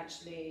hoops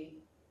financially,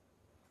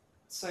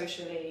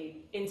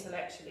 socially,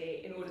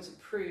 intellectually, in order to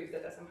prove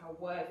that they're somehow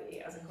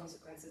worthy as a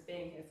consequence of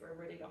being here for a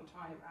really long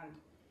time and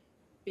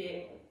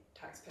being a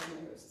taxpaying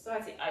member of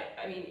society.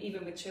 I mean,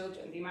 even with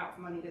children, the amount of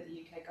money that the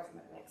UK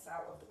government makes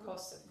out of the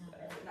cost of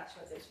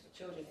naturalisation for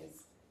children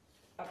is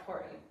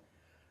abhorrent.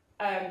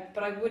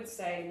 But I would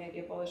say maybe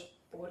abolish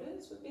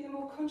borders would be the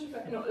more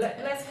controversial, not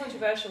less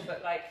controversial,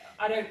 but like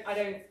I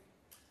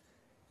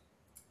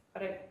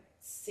don't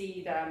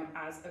see them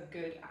as a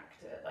good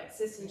actor. Like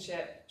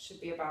citizenship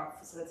should be about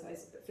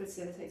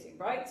facilitating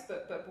rights,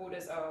 but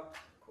borders are,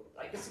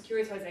 like the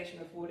securitization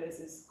of borders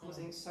is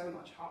causing so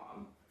much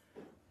harm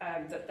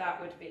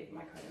that would be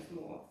my kind of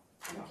more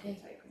take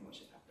on what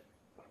should happen.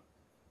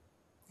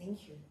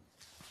 Thank you.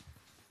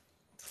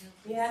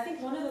 Yeah, I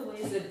think one of the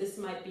ways that this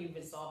might be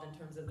resolved in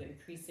terms of the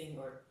increasing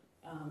or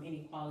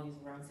inequalities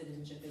around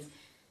citizenship is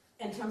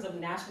in terms of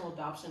national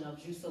adoption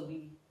of jus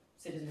soli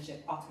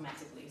citizenship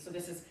automatically. So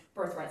this is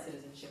birthright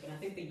citizenship. And I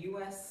think the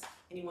US,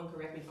 anyone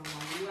correct me if I'm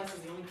wrong, the US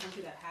is the only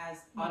country that has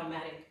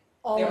automatic.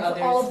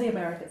 All of the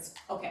Americas.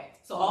 Okay,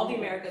 so all the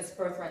Americas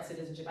birthright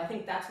citizenship. I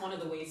think that's one of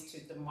the ways to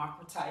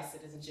democratize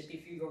citizenship.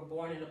 If you were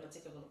born in a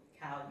particular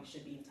locale, you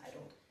should be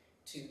entitled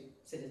to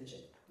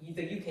citizenship.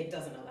 The UK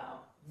doesn't allow,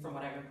 from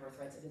what I remember,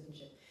 birthright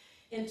citizenship.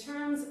 In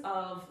terms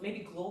of maybe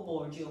global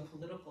or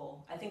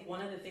geopolitical, I think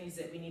one of the things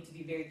that we need to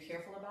be very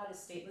careful about is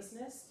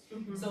statelessness.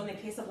 Mm-hmm. So in the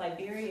case of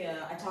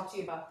Liberia, I talked to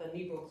you about the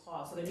Negro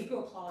Clause. So the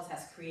Negro Clause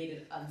has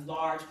created a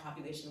large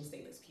population of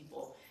stateless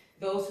people.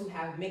 Those who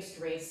have mixed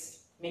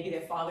race, maybe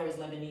their father is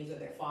Lebanese or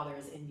their father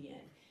is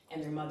Indian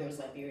and their mother is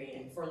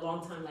Liberian. For a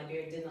long time,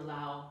 Liberia didn't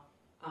allow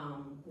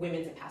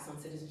women to pass on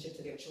citizenship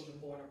to their children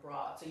born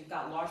abroad. So you've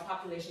got large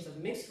populations of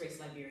mixed race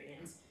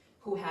Liberians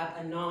who have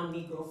a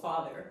non-Negro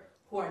father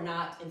who are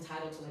not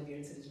entitled to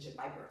Liberian citizenship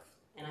by birth.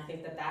 And I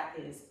think that that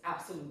is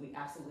absolutely,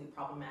 absolutely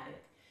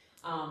problematic.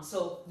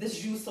 So this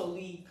jus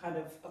soli kind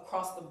of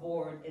across the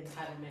board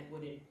entitlement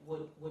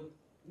would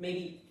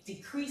maybe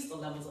decrease the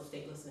levels of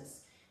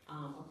statelessness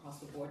across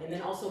the board. And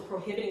then also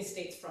prohibiting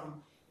states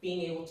from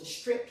being able to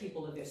strip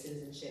people of their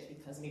citizenship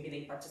because maybe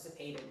they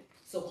participate in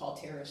so-called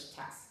terrorist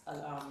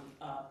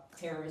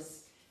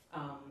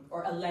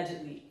or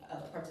allegedly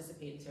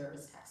participate in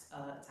terrorist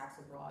attacks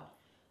abroad.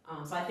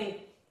 So I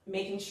think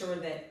making sure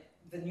that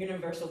the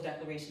Universal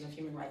Declaration of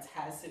Human Rights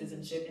has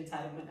citizenship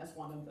entitlement as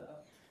one of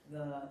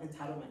the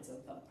entitlements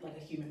of like a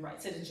human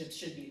right. Citizenship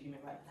should be a human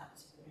right in that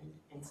particular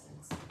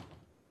instance.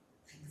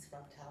 Thanks,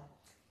 Robtel.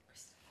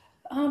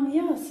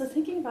 Yeah, so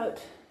thinking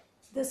about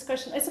this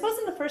question, I suppose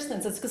in the first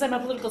instance, because I'm a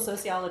political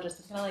sociologist,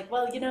 it's kind of like,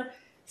 well, you know,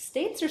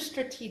 states are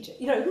strategic.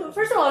 You know,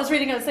 first of all, I was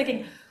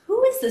thinking,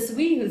 who is this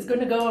we who's going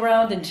to go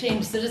around and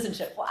change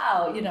citizenship?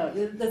 Wow, you know,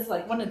 that's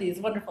like one of these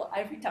wonderful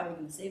ivory tower, we're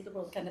going to save the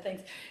world kind of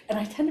things. And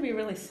I tend to be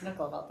really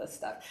cynical about this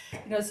stuff.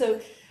 You know, so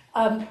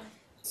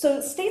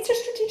states are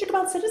strategic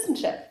about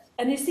citizenship.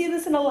 And you see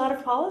this in a lot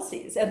of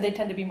policies, and they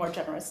tend to be more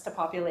generous to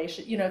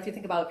population. You know, if you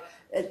think about,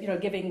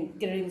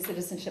 giving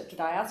citizenship to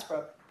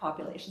diaspora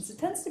populations, it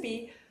tends to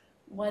be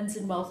ones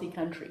in wealthy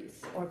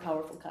countries or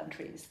powerful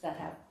countries that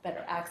have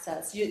better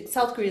access.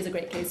 South Korea is a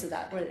great case of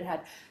that, where it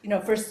had,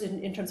 first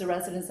in terms of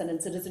residence and in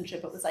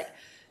citizenship, it was like,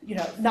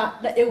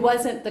 it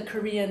wasn't the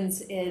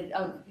Koreans in,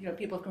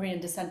 people of Korean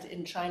descent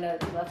in China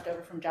left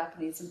over from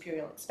Japanese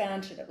imperial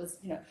expansion. It was,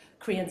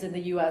 Koreans in the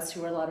U.S.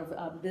 who were a lot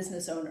of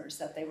business owners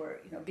that they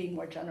were, being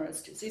more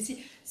generous to. So you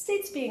see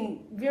states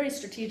being very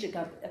strategic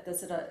at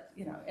this,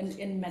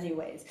 in many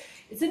ways.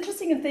 It's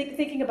interesting in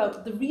thinking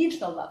about the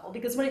regional level,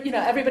 because when,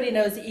 everybody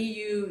knows the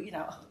EU,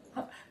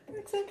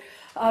 Brexit.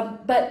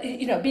 But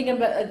being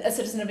a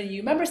citizen of an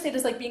EU member state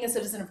is like being a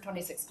citizen of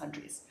 26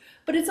 countries.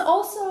 But it's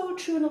also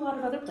true in a lot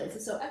of other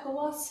places. So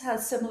ECOWAS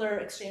has similar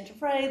exchange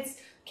of rights.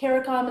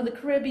 CARICOM in the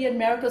Caribbean,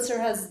 Mercosur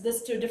has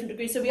this to a different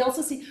degree. So we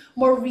also see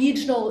more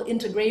regional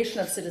integration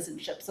of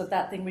citizenship. So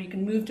that thing where you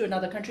can move to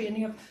another country and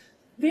you have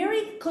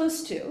very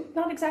close to,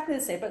 not exactly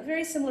the same, but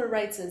very similar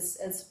rights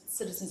as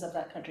citizens of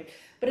that country.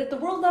 But at the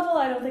world level,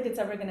 I don't think it's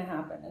ever going to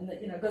happen. And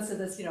it goes to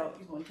this, you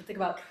can think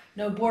about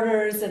no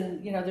borders,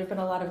 and there've been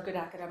a lot of good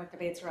academic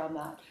debates around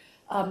that.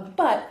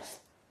 But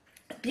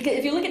because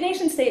if you look at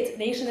nation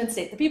and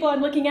state, the people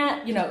I'm looking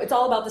at, it's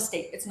all about the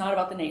state. It's not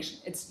about the nation.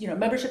 It's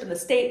membership in the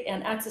state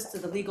and access to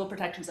the legal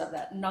protections of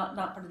that, not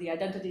part of the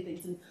identity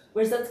things. And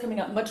whereas that's coming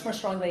up much more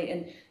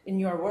strongly in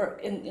your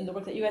work, in the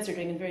work that you guys are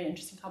doing in very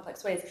interesting,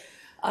 complex ways.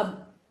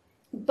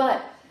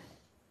 But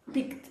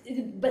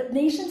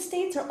nation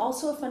states are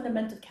also a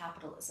fundament of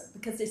capitalism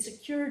because they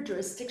secure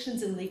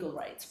jurisdictions and legal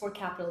rights for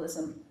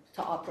capitalism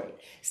to operate.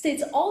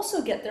 States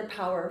also get their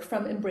power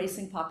from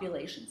embracing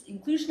populations,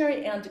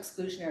 inclusionary and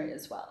exclusionary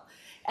as well.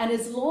 And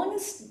as long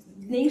as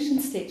nation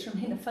states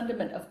remain a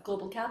fundament of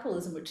global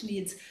capitalism, which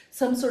needs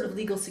some sort of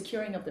legal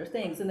securing of their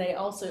things, and they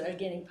also are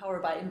gaining power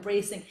by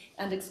embracing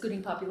and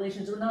excluding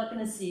populations, we're not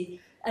going to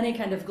see any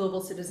kind of global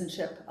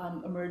citizenship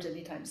emerge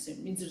anytime soon.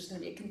 It means there's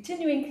going to be a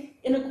continuing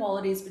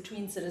inequalities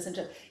between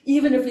citizenship,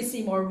 even if we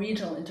see more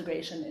regional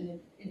integration and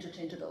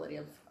interchangeability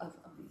of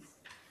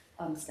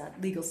these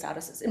legal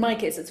statuses. In my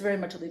case, it's very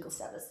much a legal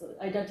status. The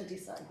identity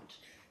side, which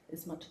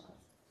is much less.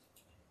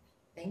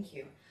 Thank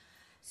you.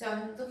 So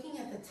I'm looking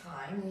at the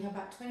time. We have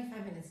about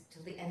 25 minutes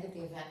till the end of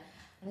the event.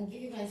 And I'll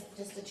give you guys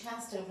just a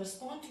chance to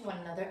respond to one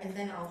another, and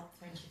then I'll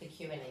turn to the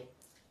Q&A.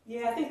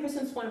 Yeah, I think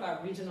Kristin's point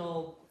about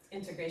regional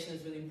integration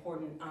is really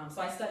important.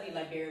 So I studied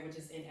Liberia, which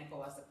is in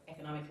ECOWAS, the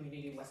Economic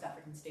Community of West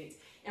African States.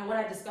 And what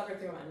I discovered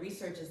through my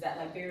research is that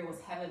Liberia was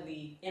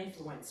heavily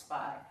influenced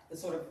by the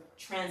sort of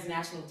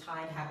transnational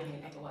tide happening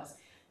in ECOWAS.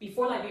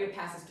 Before Liberia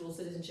passed its dual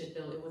citizenship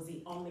bill, it was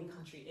the only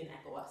country in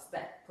ECOWAS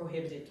that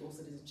prohibited dual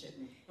citizenship.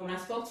 And when I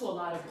spoke to a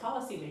lot of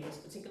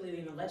policymakers, particularly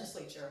in the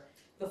legislature,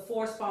 the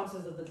four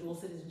sponsors of the dual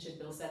citizenship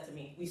bill said to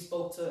me, we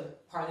spoke to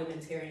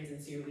parliamentarians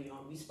in Sierra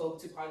Leone, we spoke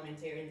to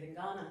parliamentarians in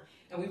Ghana,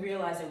 and we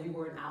realized that we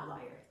were an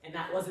outlier. And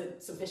that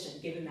wasn't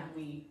sufficient given that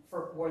we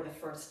were the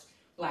first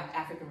Black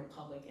African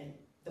republic, and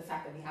the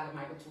fact that we have a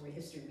migratory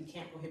history. We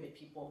can't prohibit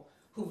people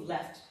who've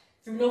left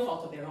through no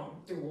fault of their own,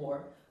 through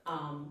war.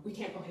 We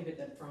can't prohibit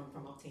them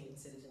from obtaining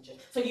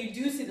citizenship. So you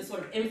do see the sort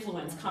of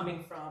influence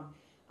coming from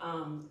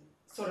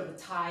sort of the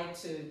tide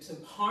to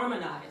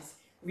harmonize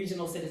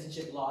regional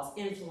citizenship laws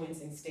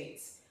influencing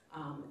states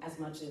as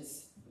much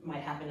as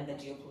might happen at the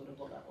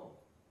geopolitical level.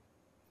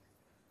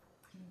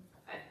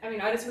 I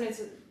mean, I just wanted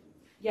to,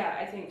 yeah,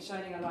 I think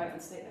shining a light on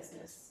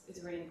statelessness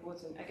is really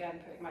important. Again,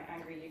 putting my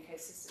angry UK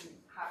system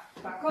hat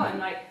back on.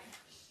 Like,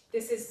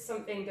 this is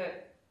something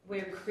that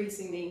we're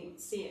increasingly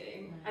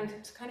seeing.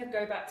 And to kind of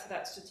go back to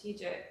that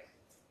strategic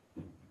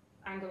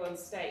angle on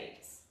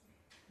states,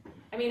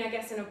 I mean, I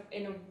guess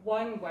in a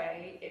one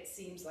way, it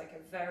seems like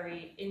a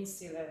very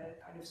insular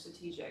kind of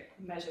strategic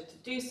measure to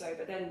do so,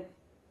 but then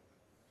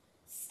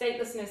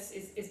statelessness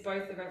is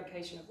both the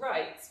revocation of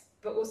rights,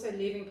 but also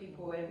leaving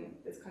people in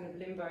this kind of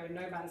limbo,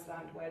 no man's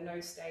land, where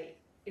no state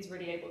is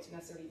really able to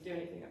necessarily do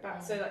anything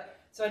about. So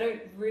I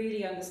don't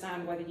really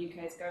understand why the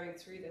UK is going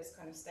through this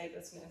kind of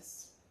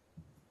statelessness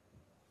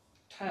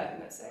turn,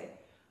 let's say.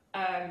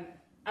 And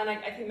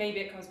I think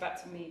maybe it comes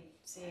back to me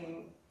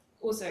seeing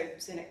also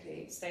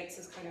cynically states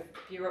as kind of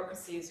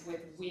bureaucracies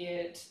with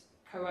weird,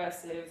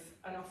 coercive,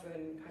 and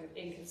often kind of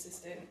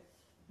inconsistent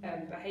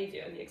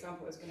behaviour. And the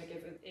example I was going to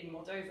give in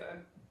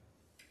Moldova,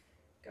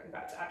 going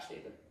back to actually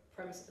the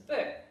premise of the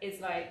book,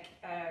 is like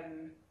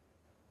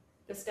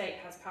the state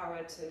has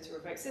power to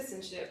revoke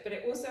citizenship, but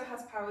it also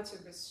has power to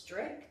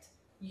restrict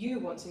you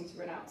wanting to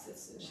renounce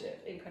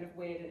citizenship in kind of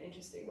weird and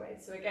interesting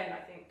ways. So again,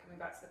 I think coming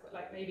back to the,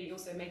 like, maybe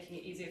also making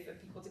it easier for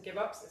people to give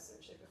up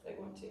citizenship if they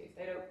want to. If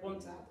they don't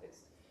want to have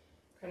this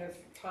kind of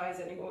ties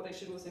anymore, they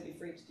should also be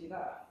free to do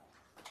that.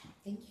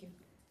 Thank you.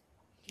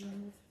 Do you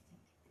want to?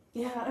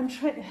 Yeah, I'm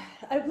trying.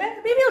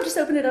 Maybe I'll just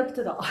open it up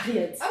to the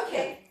audience.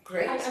 Okay,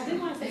 great. I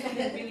did want to say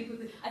something really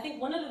quickly. I think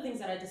one of the things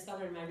that I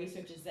discovered in my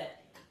research is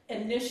that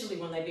initially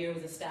when Liberia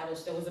was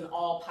established, there was an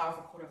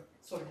all-powerful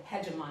sort of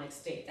hegemonic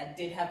state that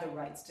did have the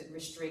rights to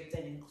restrict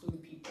and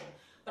include people.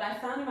 But I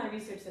found in my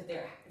research that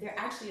there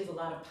actually is a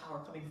lot of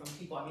power coming from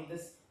people. I mean,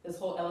 this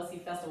whole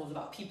LSE festival is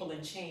about people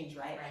and change,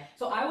 right?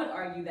 So I would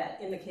argue that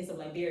in the case of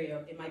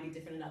Liberia, it might be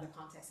different in other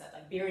contexts, that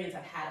Liberians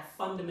have had a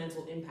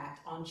fundamental impact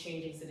on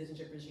changing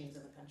citizenship regimes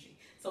in the country.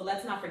 So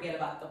let's not forget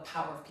about the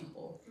power of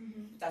people.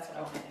 That's what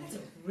I want to It's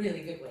answer. a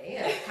really good way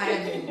of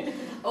kind of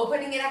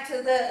opening it up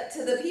to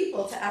the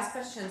people to ask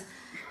questions.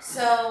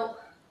 So,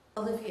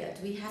 Olivia,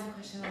 do we have a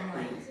question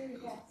online?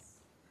 Yes.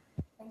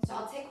 So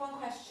I'll take one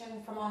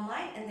question from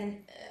online and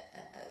then a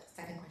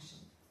second question.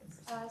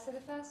 So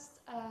the first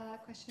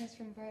question is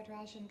from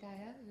Varadrajan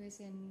Gaya, who is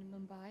in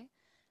Mumbai,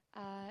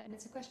 and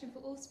it's a question for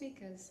all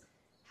speakers.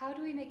 How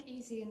do we make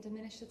easy and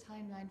diminish the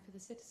timeline for the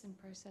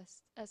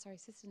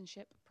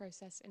citizenship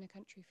process in a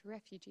country for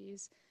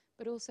refugees,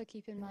 but also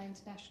keep in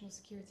mind national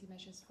security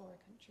measures for a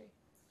country?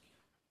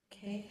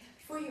 Okay,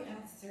 before you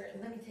answer,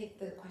 let me take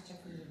the question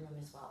from the room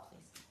as well,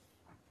 please.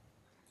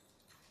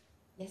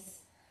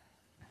 Yes,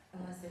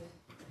 unless it...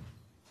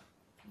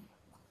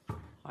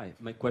 Hi,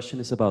 my question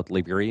is about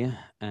Liberia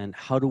and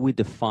how do we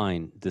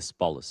define these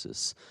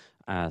policies,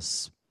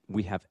 as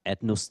we have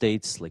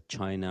ethno-states like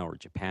China or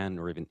Japan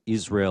or even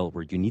Israel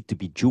where you need to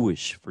be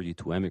Jewish for you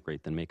to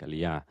emigrate and make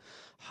aliyah.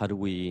 How do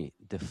we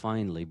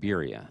define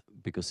Liberia?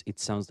 Because it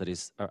sounds that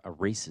it's a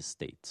racist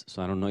state.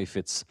 So I don't know if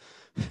it's,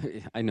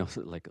 I know,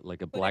 like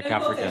a black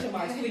African,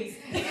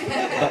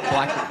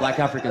 black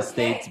African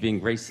state being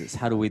racist.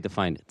 How do we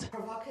define it?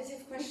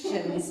 Provocative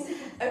questions.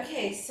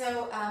 Okay,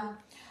 so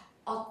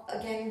I'll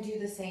again do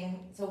the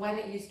same. So why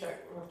don't you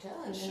start,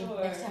 Robtel, and then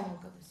next time we'll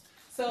go this way.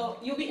 So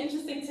you'll be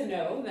interesting to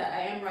know that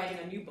I am writing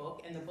a new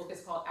book, and the book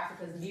is called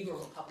Africa's Negro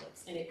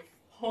Republics, and it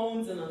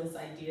hones in on this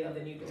idea of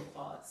the Negro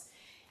Clause.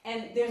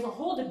 And there's a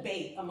whole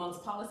debate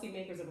amongst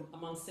policymakers and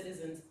amongst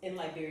citizens in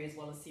Liberia as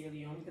well as Sierra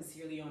Leone, because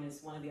Sierra Leone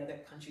is one of the other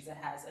countries that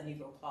has a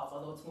Negro Clause,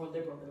 although it's more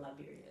liberal than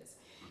Liberia is.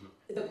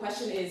 The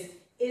question is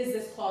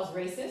this clause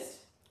racist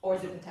or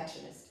is it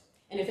protectionist?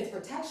 And if it's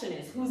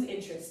protectionist, whose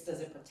interests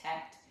does it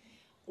protect?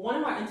 One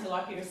of our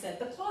interlocutors said,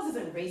 the clause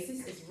isn't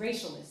racist, it's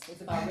racialist.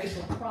 It's about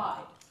racial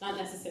pride, not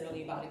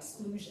necessarily about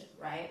exclusion,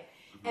 right?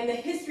 And the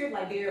history of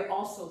Liberia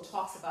also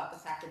talks about the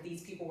fact that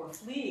these people were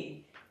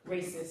fleeing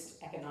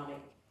racist economic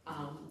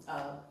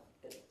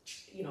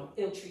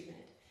ill treatment.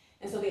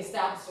 And so they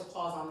established a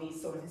clause on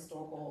these sort of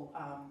historical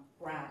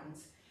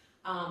grounds.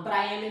 But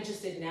I am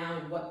interested now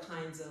in what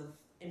kinds of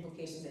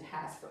implications it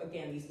has for,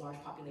 again, these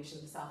large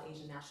populations of South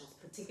Asian nationals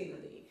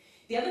particularly.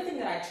 The other thing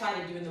that I try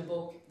to do in the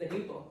book, the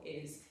new book,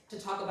 is to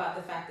talk about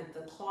the fact that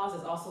the clause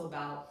is also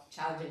about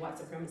challenging white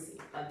supremacy.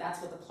 Like,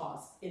 that's what the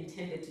clause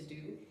intended to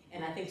do,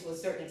 and I think to a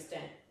certain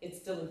extent, it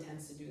still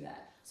intends to do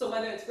that. So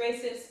whether it's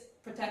racist,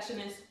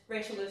 protectionist,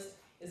 racialist,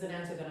 is an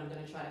answer that I'm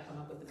going to try to come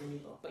up with in the new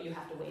book, but you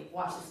have to wait.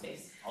 Watch the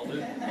space. I'll do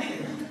it.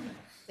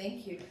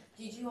 Thank you.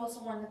 Did you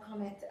also want to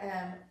comment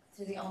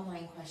to the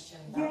online question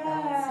about Yeah.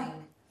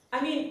 balancing?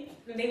 I mean,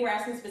 they were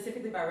asking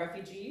specifically about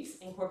refugees,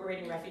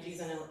 incorporating refugees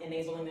and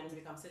enabling them to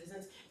become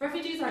citizens.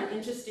 Refugees are an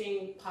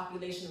interesting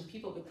population of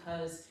people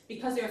because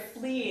they're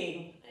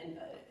fleeing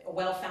a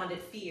well-founded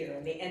fear,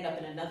 and they end up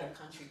in another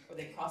country, or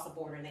they cross the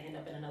border and they end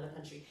up in another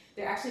country.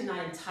 They're actually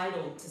not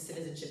entitled to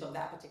citizenship of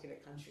that particular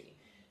country.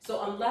 So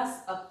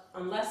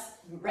unless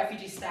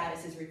refugee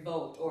status is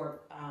revoked or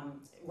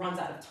runs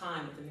out of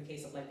time, within the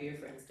case of Liberia,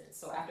 for instance.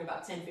 So after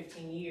about 10,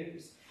 15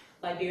 years,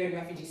 Liberian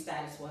refugee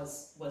status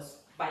was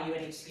by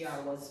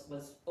UNHCR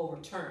was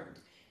overturned,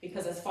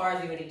 because as far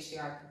as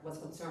UNHCR was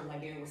concerned,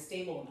 Liberia was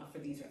stable enough for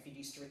these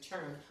refugees to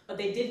return. But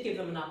they did give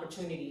them an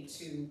opportunity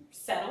to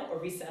settle or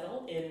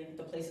resettle in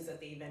the places that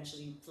they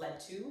eventually fled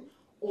to,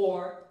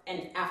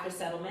 and after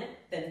settlement,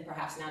 then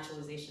perhaps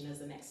naturalization is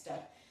the next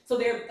step. So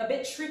they're a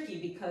bit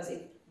tricky because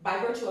by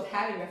virtue of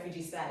having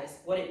refugee status,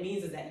 what it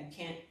means is that you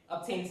can't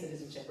obtain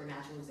citizenship or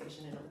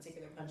naturalization in a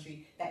particular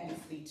country that you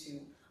flee to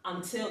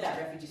until that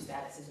refugee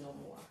status is no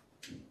more.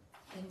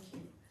 Thank you.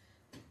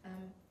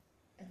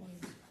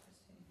 Elise,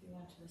 if you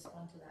want to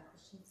respond to that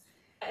question.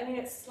 I mean,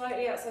 it's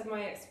slightly outside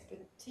my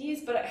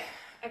expertise, but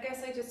I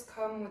guess I just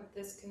come with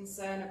this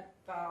concern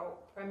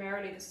about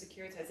primarily the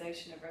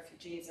securitization of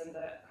refugees and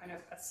the kind of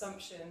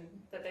assumption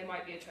that they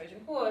might be a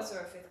Trojan horse or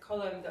a fifth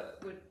column that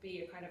would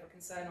be a kind of a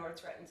concern or a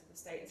threat into the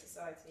state and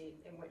society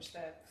in which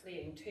they're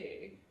fleeing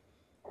to.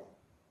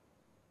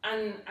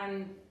 And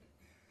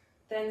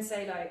then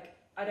say, like,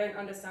 I don't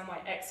understand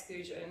why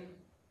exclusion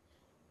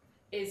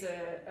is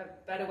a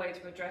better way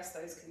to address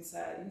those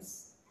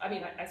concerns. I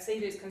mean, I see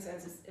those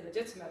concerns as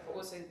illegitimate, but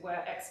also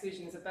where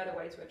exclusion is a better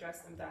way to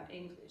address them than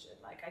inclusion.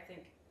 Like, I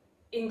think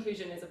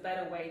inclusion is a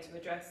better way to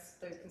address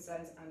those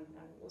concerns and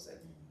also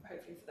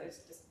hopefully for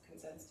those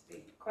concerns to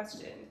be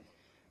questioned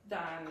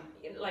than,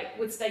 like,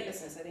 with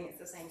statelessness, I think it's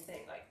the same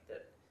thing. Like,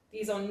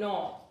 these are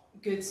not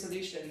good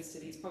solutions to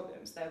these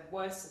problems. They're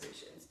worse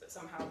solutions, but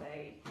somehow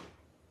they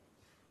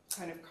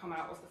kind of come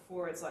out of the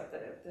fore as like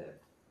the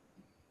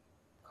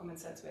common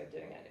sense way of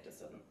doing it. It just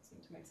doesn't seem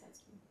to make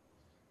sense to me.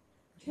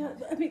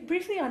 Yeah, I mean,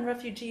 briefly on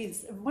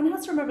refugees, one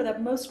has to remember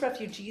that most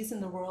refugees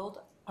in the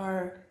world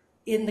are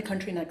in the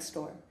country next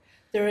door.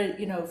 They're,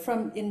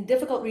 from in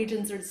difficult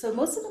regions, so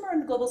most of them are in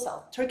the global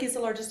south. Turkey is the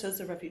largest host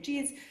of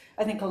refugees.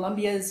 I think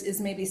Colombia is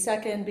maybe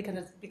second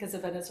because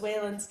of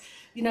Venezuelans.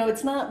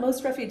 It's not,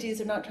 most refugees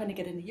are not trying to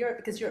get into Europe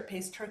because Europe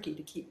pays Turkey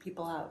to keep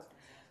people out.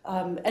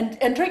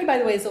 And Turkey, by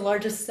the way, is the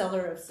largest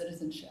seller of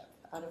citizenship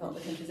out of all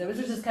the countries, which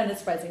is just kind of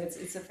surprising.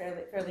 It's a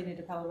fairly new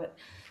development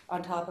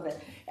on top of it.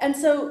 And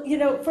so,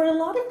 for a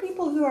lot of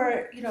people who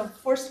are,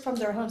 forced from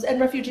their homes, and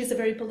refugees are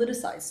very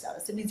politicized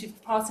status. It means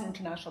you've crossed an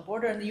international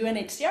border, and the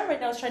UNHCR right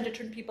now is trying to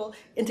turn people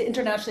into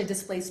internationally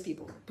displaced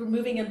people,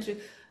 moving them to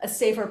a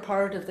safer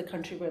part of the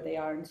country where they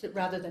are,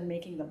 rather than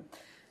making them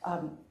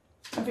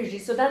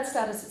refugees. So that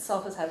status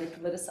itself is highly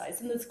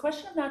politicized. And this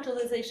question of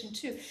naturalization,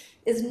 too,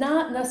 is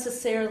not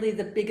necessarily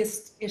the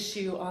biggest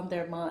issue on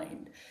their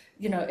mind.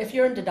 If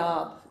you're in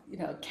Dadaab,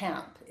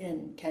 camp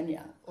in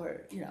Kenya,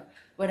 or,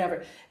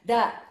 whatever,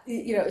 that,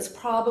 is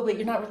probably,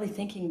 you're not really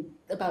thinking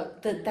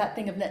about that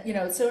thing of,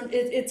 so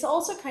it's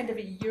also kind of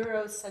a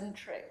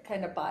Eurocentric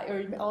kind of bias,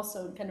 or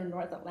also kind of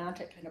North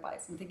Atlantic kind of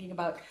bias. I'm thinking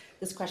about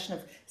this question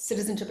of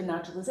citizenship and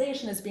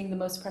naturalization as being the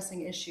most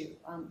pressing issue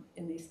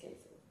in these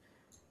cases.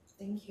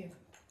 Thank you.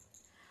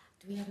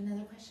 Do we have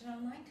another question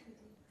online?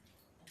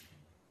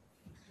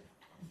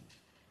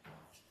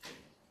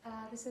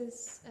 This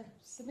is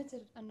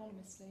submitted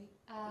anonymously,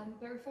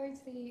 but referring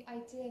to the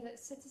idea that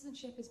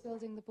citizenship is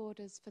building the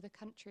borders for the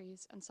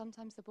countries, and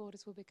sometimes the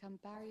borders will become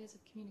barriers of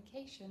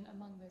communication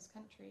among those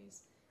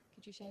countries.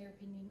 Could you share your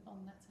opinion on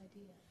that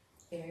idea?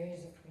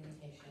 Barriers of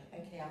communication.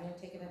 Okay, I'm going to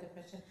take another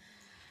question.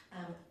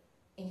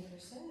 In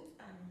person.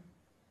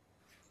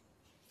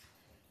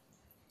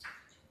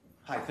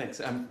 Hi,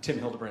 thanks. I'm Tim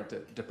Hildebrandt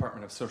at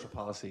Department of Social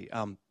Policy.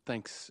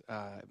 Thanks,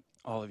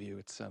 all of you.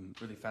 It's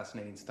really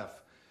fascinating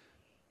stuff.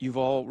 You've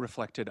all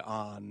reflected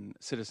on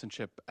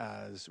citizenship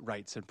as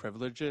rights and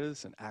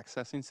privileges and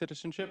accessing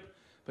citizenship,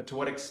 but to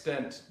what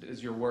extent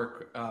does your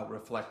work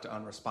reflect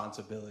on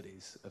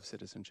responsibilities of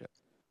citizenship?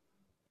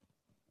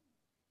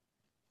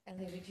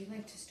 Ellie, would you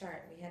like to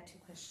start? We had two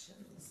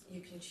questions. You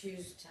can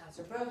choose to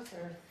answer both,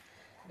 or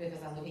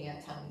because I'm looking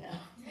at time now.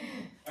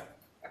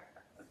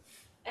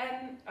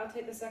 I'll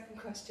take the second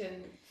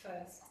question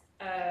first.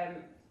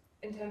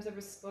 In terms of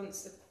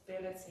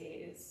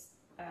responsibilities,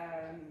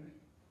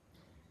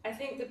 I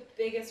think the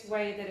biggest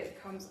way that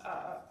it comes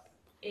up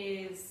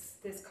is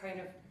this kind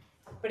of,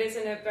 but it's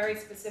in a very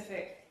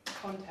specific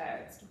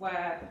context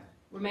where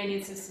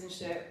Romanian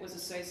citizenship was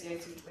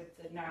associated with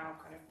the now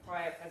kind of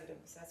prior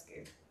President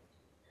Basescu.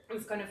 It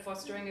was kind of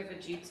fostering of a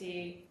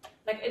duty,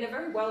 like in a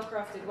very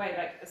well-crafted way,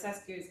 like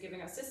Basescu is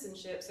giving us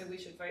citizenship, so we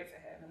should vote for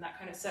him. And that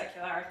kind of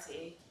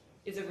circularity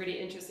is a really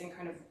interesting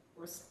kind of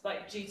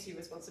like duty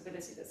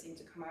responsibility that seemed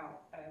to come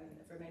out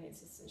of Romanian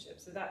citizenship.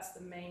 So that's the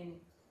main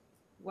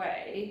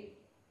way.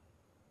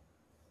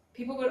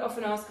 People would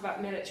often ask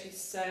about military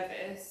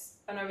service,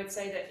 and I would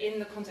say that in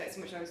the context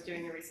in which I was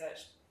doing the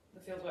research,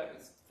 the fieldwork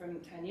was from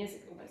 10 years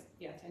ago, almost,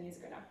 10 years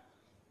ago now.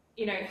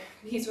 You know,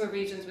 these were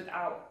regions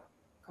without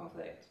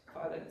conflict,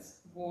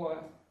 violence,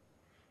 war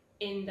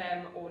in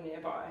them or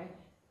nearby.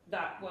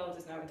 That world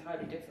is now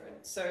entirely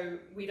different. So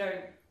we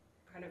don't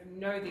kind of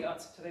know the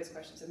answer to those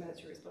questions of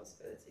military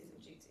responsibilities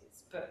and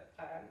duties. But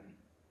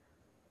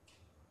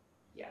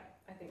yeah,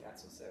 I think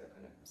that's also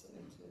kind of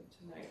something to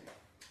note.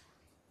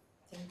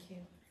 Thank you.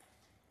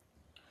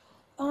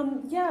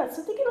 Yeah,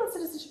 so thinking about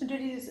citizenship and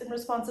duties and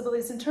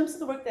responsibilities in terms of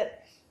the work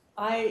that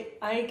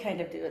I kind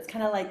of do, it's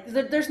kind of like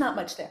there's not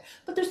much there,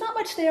 but there's not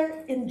much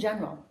there in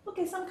general.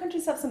 Okay, some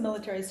countries have some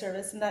military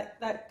service, and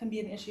that can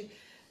be an issue.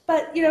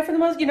 But for the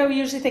most, we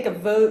usually think of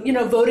vote.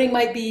 Voting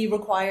might be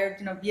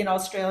required. Being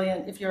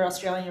Australian, if you're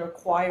Australian, you're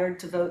required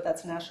to vote.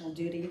 That's a national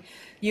duty.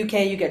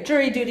 UK, you get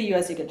jury duty.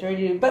 US, you get jury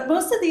duty. But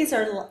most of these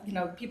are,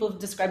 people have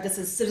described this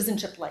as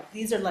citizenship light.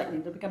 These are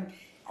lightning. They become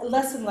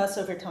less and less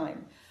over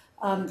time.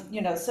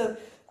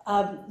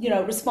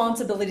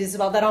 Responsibilities,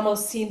 well, that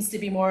almost seems to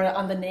be more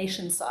on the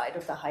nation side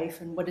of the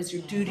hyphen. What is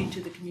your duty to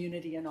the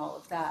community and all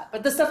of that?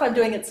 But the stuff I'm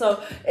doing, it's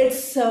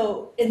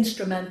so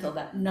instrumental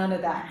that none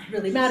of that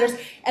really matters.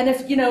 And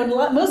if, in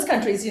most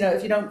countries,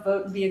 if you don't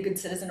vote and be a good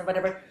citizen or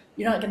whatever,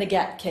 you're not going to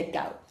get kicked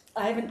out.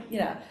 I haven't,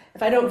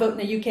 if I don't vote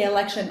in a UK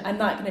election, I'm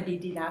not going to be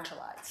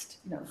denaturalized,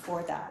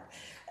 for that.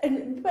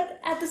 But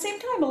at the same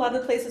time, a lot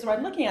of the places where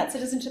I'm looking at,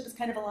 citizenship is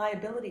kind of a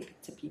liability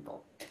to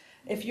people.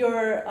 If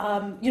you're,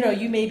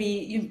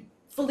 you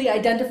fully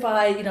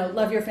identify,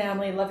 love your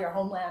family, love your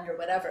homeland or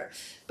whatever.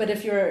 But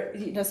if you're,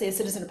 say a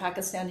citizen of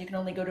Pakistan, you can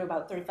only go to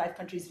about 35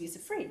 countries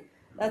visa-free.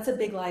 That's a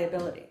big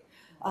liability.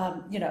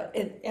 On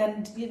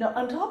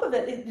top of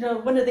it,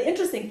 one of the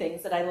interesting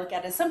things that I look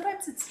at is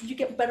sometimes you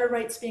get better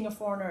rights being a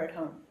foreigner at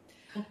home.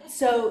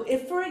 So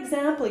if, for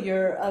example,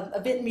 you're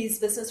a Vietnamese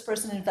business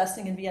person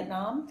investing in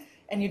Vietnam,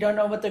 and you don't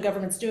know what the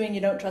government's doing, you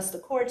don't trust the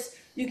courts,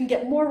 you can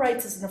get more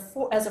rights as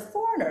a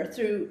foreigner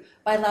through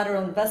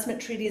bilateral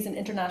investment treaties and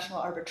international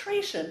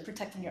arbitration,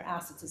 protecting your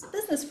assets as a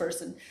business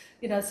person.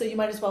 So you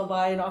might as well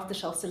buy an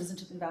off-the-shelf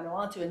citizenship in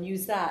Vanuatu and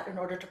use that in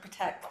order to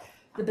protect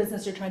the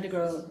business you're trying to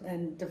grow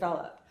and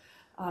develop.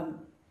 And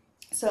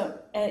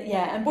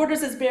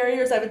borders as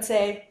barriers, I would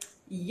say,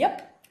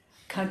 yep.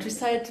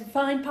 Countryside to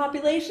find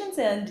populations,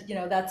 and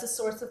that's a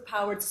source of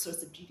power, it's a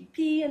source of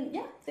GDP, and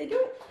yeah, they do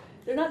it.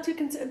 They're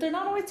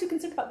not always too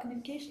concerned about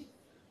communication.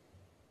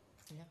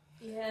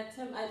 Yeah,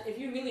 Tim, if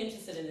you're really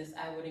interested in this,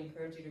 I would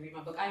encourage you to read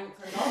my book. I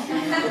encourage all of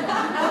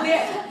you.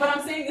 But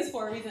I'm saying this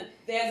for a reason.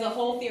 There's a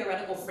whole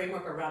theoretical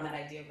framework around that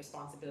idea of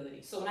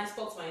responsibility. So when I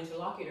spoke to my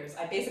interlocutors,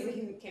 I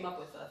basically came up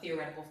with a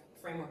theoretical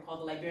framework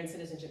called the Liberian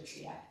Citizenship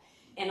Triad.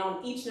 And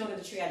on each note of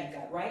the triad, you've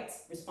got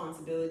rights,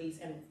 responsibilities,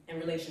 and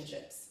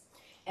relationships.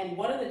 And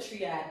one of the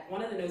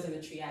nodes in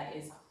the triad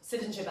is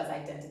citizenship as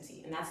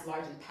identity, and that's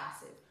largely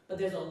passive. But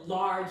there's a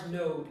large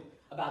node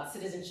about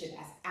citizenship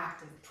as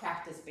active,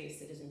 practice-based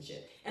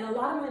citizenship. And a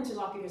lot of my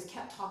interlocutors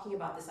kept talking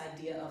about this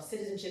idea of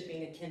citizenship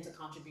being akin to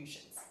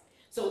contributions.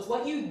 So it's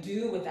what you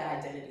do with that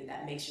identity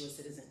that makes you a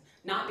citizen,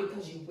 not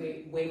because you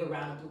wave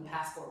around a blue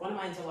passport. One of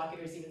my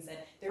interlocutors even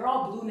said, they're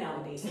all blue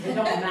nowadays, so they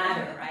don't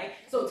matter, right?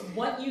 So it's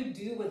what you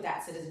do with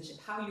that citizenship,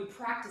 how you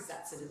practice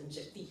that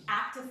citizenship, the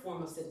active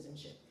form of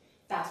citizenship.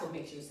 That's what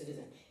makes you a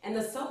citizen. And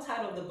the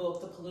subtitle of the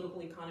book, The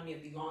Political Economy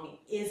of Belonging,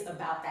 is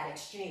about that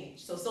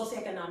exchange. So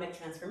socioeconomic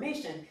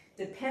transformation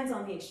depends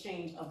on the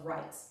exchange of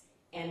rights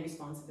and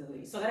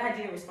responsibilities. So that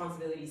idea of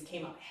responsibilities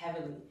came up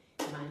heavily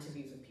in my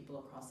interviews with people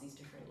across these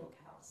different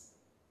locales.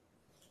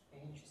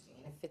 Very interesting.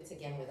 And it fits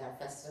again with our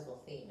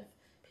festival theme of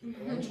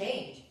people and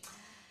change.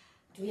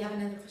 Do we have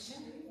another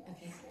question?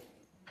 Okay.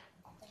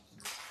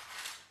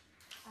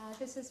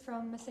 This is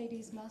from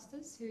Mercedes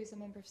Masters, who is a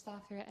member of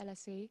staff here at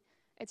LSE.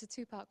 It's a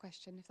two-part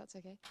question, if that's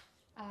okay.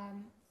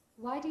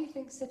 Why do you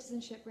think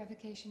citizenship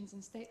revocations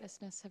and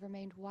statelessness have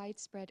remained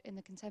widespread in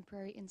the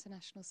contemporary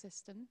international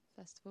system,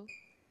 first of all?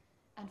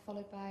 And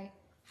followed by,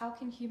 how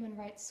can human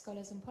rights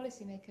scholars and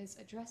policymakers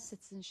address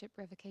citizenship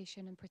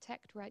revocation and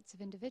protect rights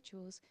of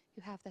individuals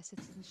who have their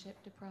citizenship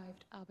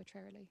deprived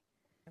arbitrarily?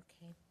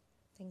 Okay,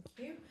 thank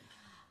you.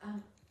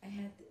 I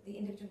had the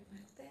individual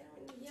back there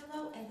in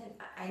yellow, and then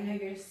I know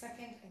you're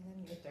second, and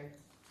then you're third.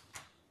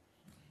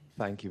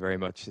 Thank you very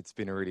much. It's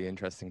been a really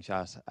interesting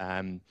chat.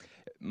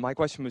 My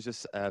question was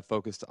just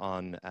focused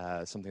on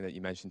something that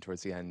you mentioned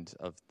towards the end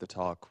of the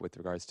talk with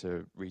regards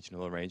to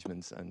regional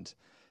arrangements and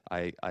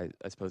I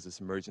suppose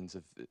this emergence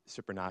of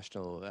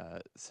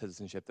supranational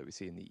citizenship that we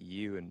see in the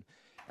EU and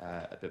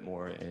a bit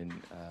more in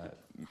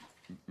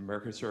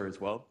Mercosur as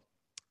well.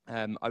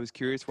 I was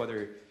curious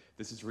whether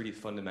this is really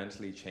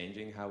fundamentally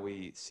changing how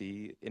we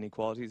see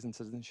inequalities in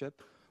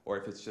citizenship, or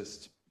if it's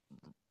just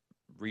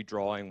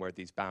redrawing where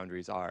these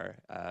boundaries are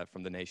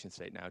from the nation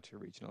state now to a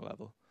regional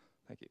level.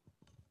 Thank you.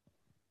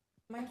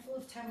 Mindful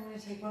of time, I'm going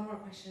to take one more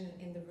question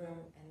in the room,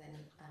 and then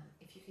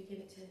if you could give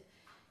it to...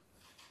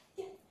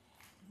 Yeah.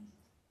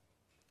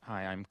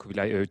 Hi, I'm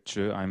Kubilay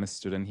Öğütçü. I'm a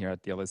student here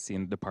at the LSE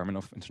in the Department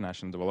of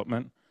International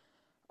Development.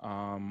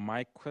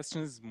 My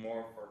question is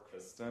more for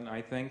Kristin,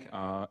 I think.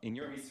 In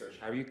your research,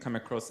 have you come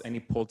across any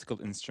political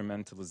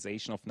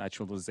instrumentalization of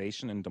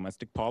naturalization in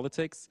domestic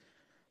politics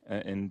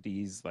in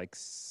these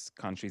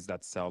countries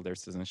that sell their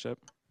citizenship?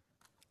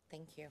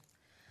 Thank you.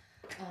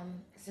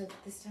 So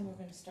this time we're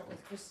going to start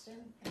with Kristin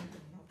and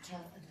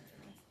Robtel.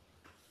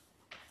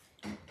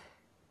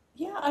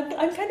 Yeah,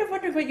 I'm kind of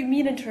wondering what you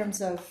mean in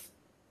terms of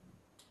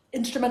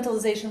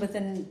instrumentalization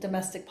within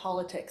domestic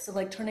politics, so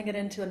like turning it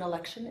into an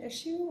election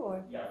issue,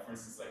 or? Yeah, for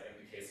instance, like in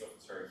the case of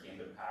Turkey in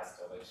the past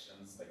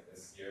elections, like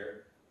this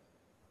year,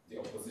 the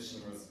opposition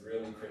was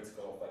really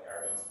critical of like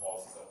Erdogan's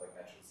policies of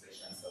like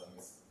naturalization and selling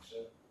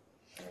citizenship,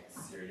 and like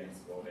Syrians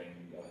voting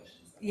in the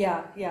elections.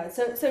 Yeah.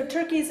 So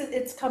Turkey's,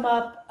 it's come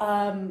up,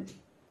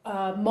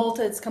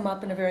 Malta, it's come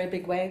up in a very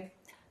big way.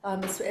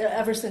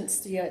 Ever since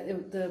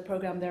the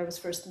program there was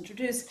first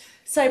introduced.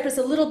 Cyprus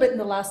a little bit in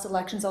the last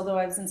elections, although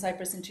I was in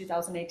Cyprus in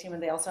 2018 when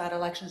they also had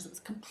elections. It was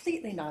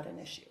completely not an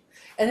issue.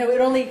 And it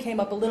only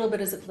came up a little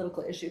bit as a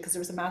political issue because there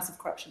was a massive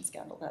corruption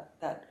scandal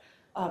that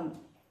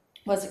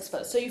was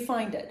exposed. So you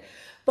find it.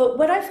 But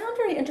what I found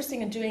very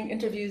interesting in doing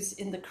interviews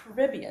in the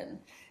Caribbean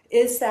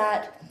is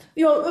that,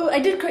 I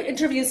did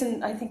interviews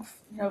in, I think,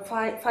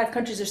 five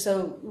countries or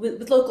so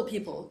with local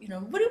people.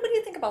 What do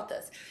you think about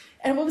this?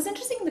 And what was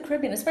interesting in the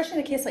Caribbean, especially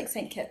in a case like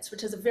St. Kitts,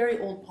 which is a very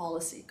old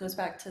policy, goes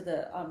back to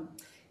the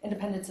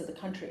independence of the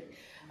country,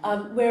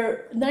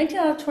 where 19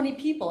 out of 20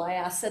 people I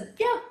asked said,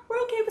 yeah,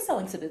 we're okay with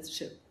selling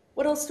citizenship.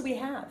 What else do we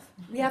have?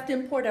 We have to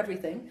import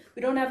everything.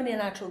 We don't have any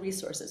natural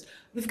resources.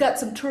 We've got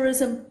some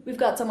tourism. We've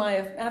got some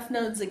IMF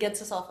nodes that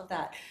gets us off of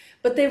that.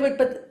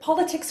 But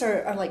politics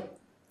are like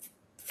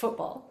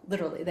football,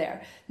 literally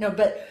there.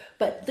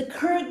 But the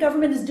current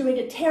government is doing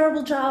a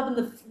terrible job, and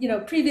the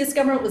previous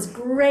government was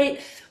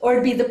great, or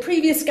it'd be the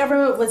previous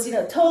government was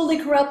totally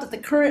corrupt, but the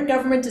current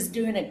government is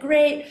doing it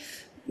great,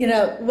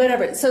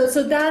 whatever.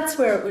 So that's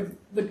where it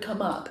would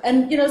come up,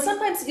 and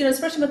sometimes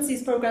especially once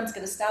these programs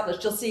get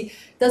established, you'll see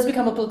it does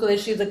become a political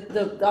issue.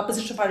 The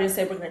opposition parties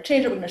say we're going to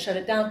change it, we're going to shut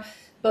it down.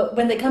 But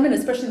when they come in,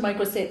 especially the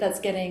microstate that's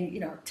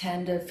getting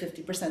 10 to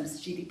 50% of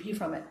its GDP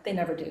from it, they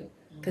never do,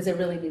 because they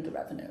really need the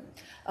revenue.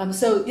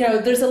 So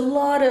there's a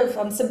lot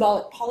of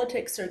symbolic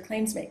politics or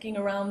claims making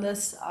around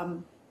this,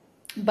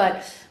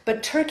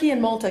 but Turkey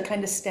and Malta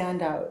kind of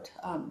stand out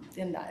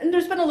in that. And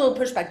there's been a little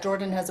pushback.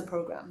 Jordan has a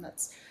program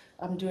that's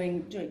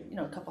doing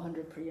a couple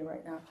hundred per year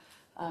right now,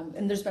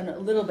 and there's been a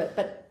little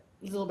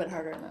bit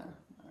harder now.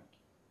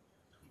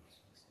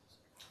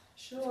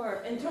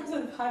 Sure. In terms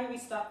of how do we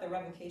stop the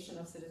revocation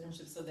of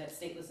citizenship so that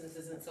statelessness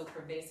isn't so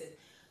pervasive,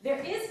 there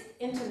is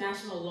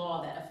international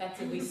law that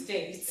effectively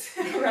states,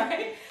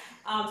 right?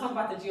 Talk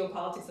about the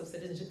geopolitics of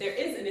citizenship. There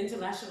is an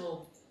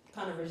international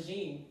kind of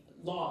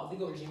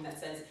legal regime that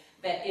says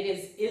that it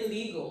is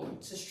illegal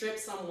to strip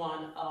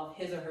someone of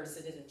his or her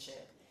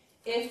citizenship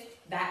if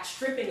that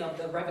stripping of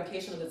the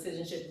revocation of the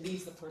citizenship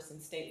leaves the person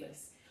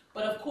stateless.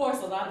 But of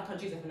course, a lot of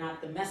countries have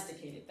not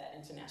domesticated that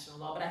international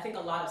law. But I think a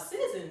lot of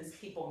citizens,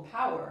 people in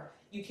power,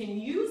 you can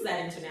use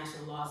that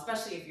international law,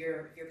 especially if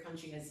your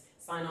country has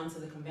signed on to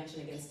the Convention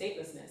Against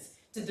Statelessness,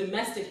 to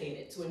domesticate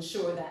it, to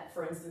ensure that,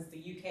 for instance, the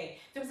UK,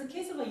 there was a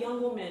case of a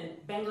young woman,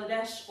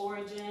 Bangladesh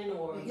origin,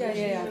 or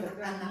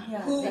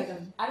who,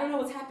 I don't know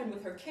what's happened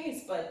with her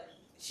case, but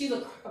she's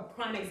a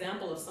prime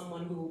example of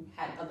someone who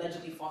had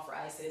allegedly fought for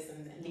ISIS,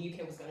 and the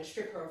UK was going to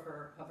strip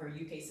her of her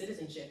UK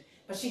citizenship,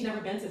 but she'd never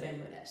been to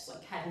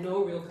Bangladesh, had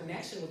no real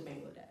connection with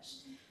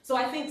Bangladesh. So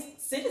I think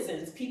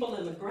citizens, people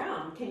on the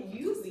ground, can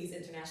use these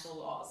international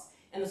laws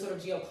and the sort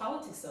of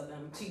geopolitics of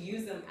them to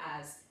use them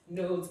as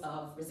nodes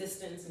of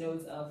resistance,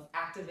 nodes of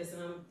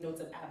activism, nodes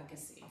of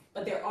advocacy.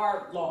 But there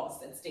are laws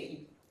that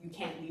state you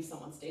can't leave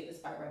someone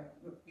stateless by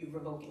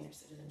revoking their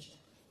citizenship.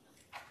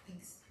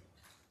 Thanks.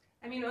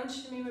 I mean, on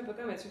Shamima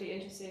Begum, it's really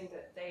interesting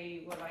that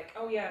they were like,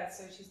 oh yeah,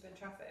 so she's been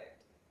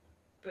trafficked,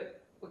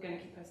 but we're going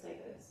to keep her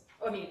stateless.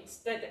 I mean,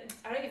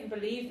 I don't even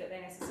believe that they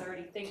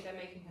necessarily think they're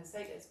making her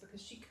stateless,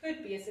 because she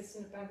could be a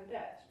citizen of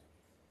Bangladesh.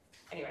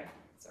 Anyway,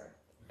 sorry.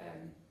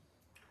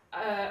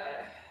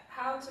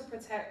 How to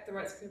protect the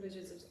rights and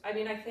privileges of, I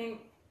mean, I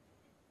think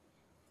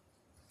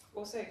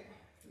also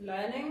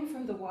learning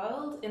from the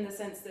world, in the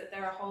sense that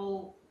there are a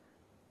whole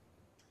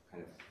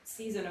kind of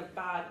season of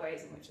bad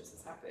ways in which this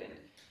has happened.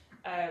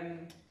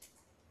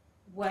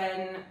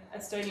 When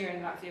Estonia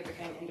and Latvia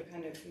became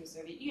independent from the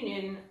Soviet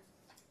Union,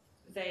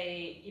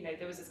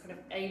 there was this kind of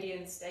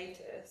alien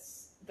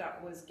status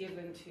that was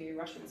given to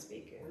Russian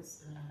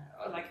speakers,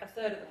 like a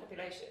third of the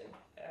population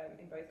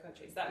in both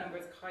countries. That number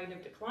has kind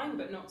of declined,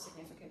 but not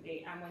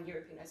significantly. And when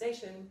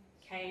Europeanization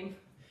came,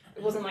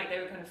 it wasn't like they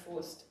were kind of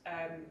forced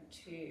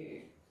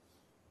to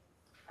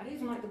I don't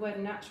even like the word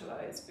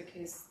naturalized,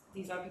 because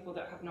these are people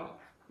that have not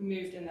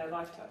moved in their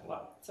lifetime.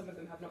 Well, some of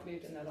them have not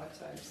moved in their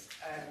lifetimes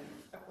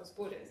across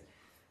borders.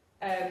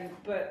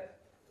 But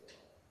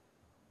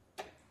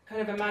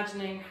kind of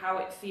imagining how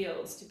it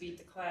feels to be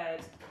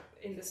declared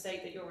in the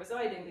state that you're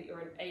residing that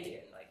you're an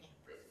alien. Like,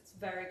 it's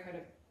very kind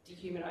of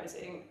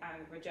dehumanizing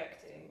and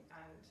rejecting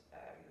and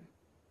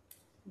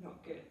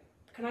not good.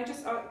 Can I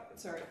just,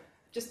 sorry,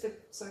 just the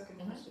second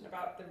question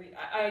about the,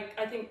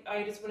 I think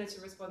I just wanted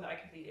to respond that I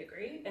completely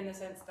agree, in the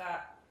sense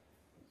that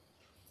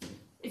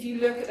if you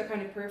look at the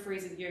kind of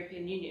peripheries of the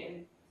European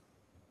Union,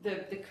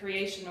 the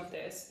creation of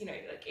this, you know,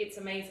 like, it's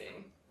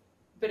amazing,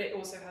 but it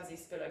also has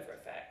these spillover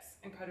effects,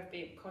 and kind of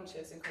being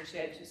conscious and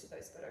conscientious of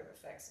those spillover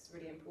effects is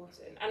really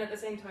important. And at the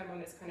same time, on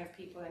this kind of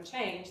people and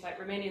change, like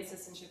Romanian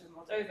citizenship in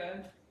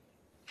Moldova,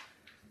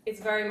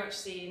 it's very much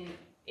seen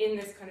in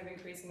this kind of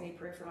increasingly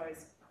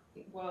peripheralized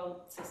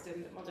world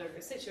system that Moldova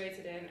is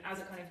situated in as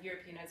a kind of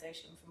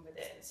Europeanization from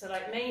within. So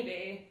like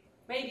maybe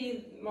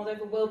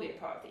Moldova will be a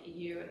part of the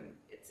EU, and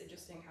it's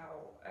interesting how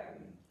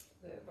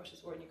the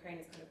Russia's war in Ukraine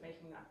is kind of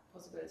making that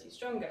possibility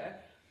stronger.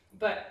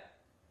 But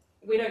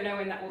we don't know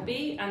when that will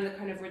be, and the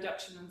kind of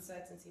reduction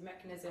uncertainty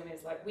mechanism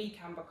is like we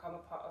can become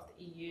a part of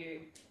the EU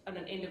on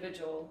an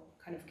individual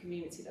kind of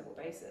community level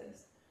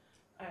basis.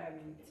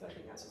 So I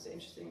think that's also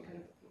interesting, kind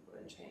of people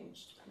and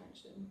change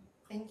dimension.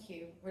 Thank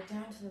you. We're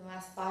down to the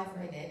last 5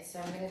 minutes, so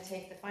I'm going to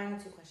take the final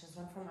 2 questions,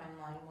 one from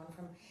online, one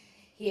from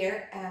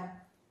here.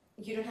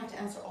 You don't have to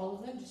answer all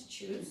of them, just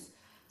choose.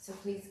 So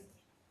please.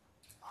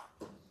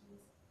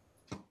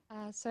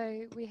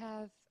 So we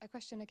have a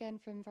question again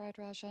from Varad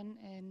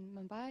in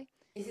Mumbai.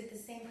 Is it the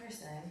same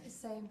person? The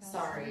same person.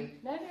 Sorry.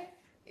 No.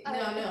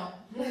 No.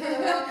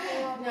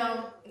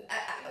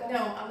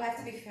 I have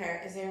to be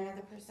fair. Is there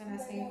another person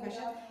asking a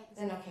question?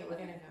 Then okay, we're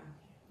going to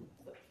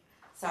go.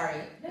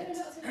 Sorry. No,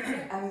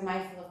 I'm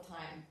mindful of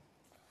time.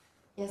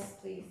 Yes,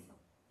 please.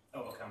 Oh,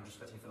 okay, I'm just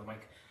waiting for the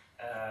mic.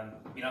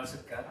 Bilal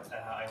Sitkat,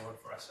 I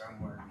work for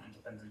SRM, we're an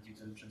independent due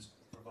diligence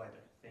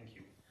provider. Thank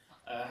you.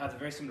 I had a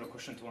very similar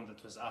question to one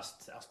that was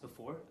asked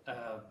before,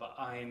 but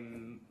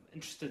I'm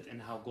interested in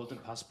how golden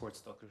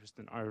passports, Dr.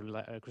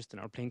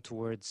 Kristin, are playing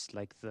towards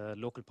like the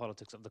local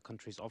politics of the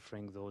countries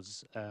offering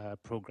those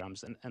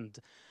programs, and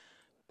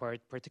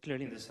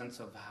particularly in the sense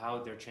of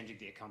how they're changing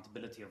the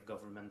accountability of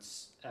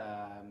governments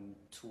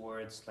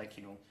towards, like,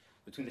 you know,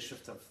 between the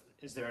shift of,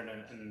 is there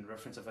a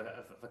reference of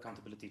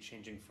accountability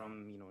changing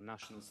from, you know,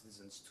 national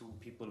citizens to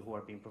people who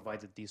are being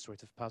provided these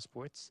sort of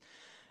passports?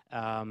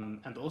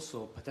 And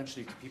also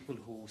potentially to people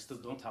who still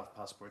don't have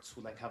passports,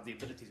 who like have the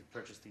ability to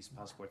purchase these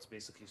passports,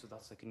 basically. So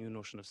that's like a new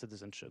notion of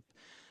citizenship.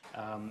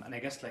 And I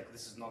guess like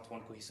this is not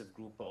one cohesive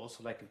group, but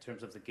also like in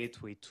terms of the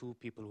gateway to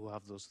people who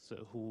have those,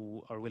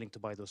 who are willing to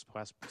buy those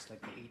passports,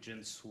 like the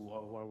agents who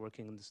are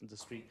working in this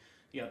industry.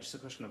 Yeah, just a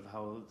question of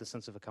how the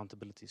sense of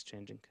accountability is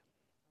changing.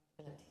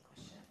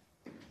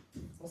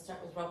 We'll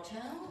start with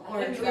Robtel,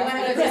 or do we I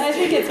want to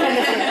think it's kind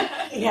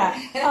of,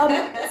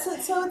 yeah. So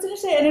it's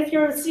interesting, and if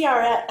you're a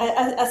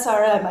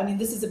SRM, I mean,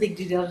 this is a big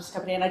due diligence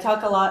company, and I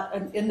talk a lot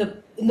in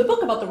the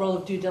book about the role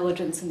of due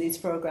diligence in these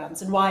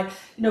programs, and why,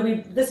 you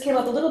know, this came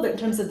up a little bit in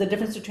terms of the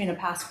difference between a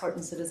passport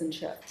and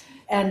citizenship.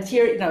 And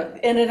here, you know,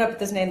 ended up with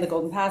this name, the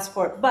Golden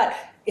Passport, but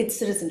it's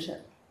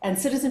citizenship. And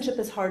citizenship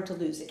is hard to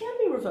lose. It can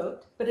be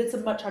revoked, but it's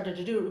much harder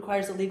to do. It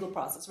requires a legal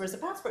process, whereas a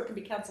passport can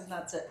be canceled and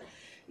that's it.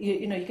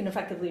 You know, you can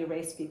effectively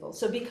erase people.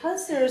 So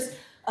because there's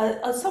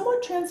a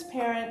somewhat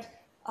transparent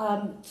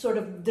sort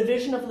of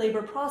division of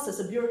labor process,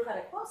 a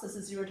bureaucratic process,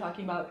 as you were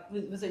talking about,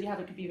 was that you have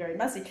it could be very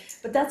messy,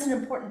 but that's an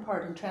important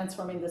part in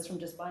transforming this from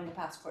just buying a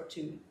passport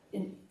to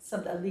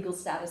a legal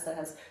status that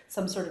has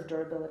some sort of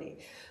durability.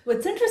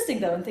 What's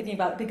interesting, though, in thinking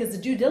about, because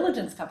the due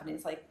diligence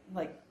companies like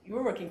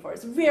you're working for,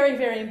 is very,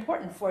 very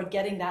important for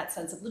getting that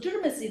sense of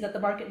legitimacy that the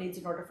market needs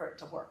in order for it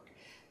to work.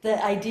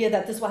 The idea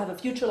that this will have a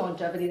future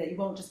longevity, that you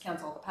won't just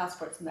cancel all the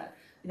passports, and that,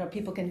 you know,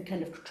 people can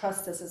kind of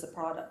trust this as a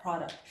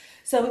product.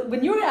 So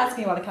when you were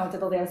asking about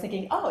accountability, I was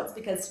thinking, oh, it's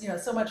because, you know,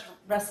 so much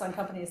rests on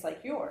companies like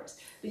yours.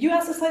 But you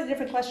asked a slightly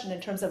different question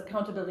in terms of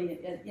accountability,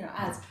 you know,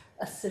 as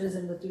a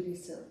citizen with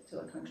duties to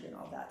a country and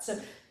all that. So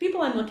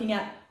people I'm looking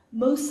at,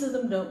 most of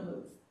them don't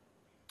move.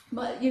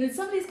 But, you know,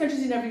 some of these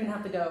countries you never even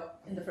have to go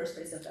in the first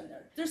place. I've been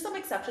there. There's some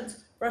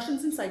exceptions.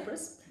 Russians in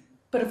Cyprus.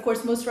 But of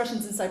course, most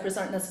Russians in Cyprus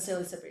aren't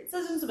necessarily Cypriot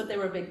citizens, but they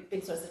were a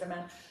big source of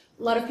demand.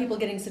 A lot of people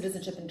getting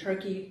citizenship in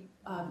Turkey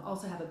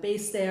also have a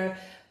base there.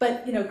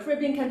 But, you know,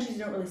 Caribbean countries, you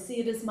don't really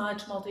see it as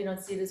much. Malta, you don't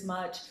see it as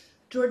much.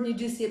 Jordan, you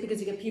do see it because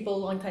you get people,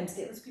 long-time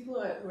stateless people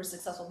who are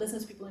successful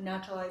business people who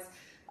naturalize.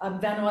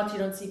 Vanuatu, you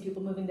don't see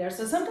people moving there.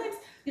 So sometimes,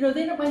 you know,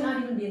 they might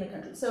not even be in the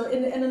country. So,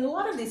 in a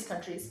lot of these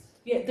countries,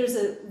 there's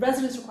a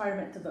residence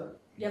requirement to vote.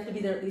 You have to be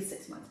there at least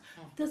 6 months.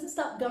 It doesn't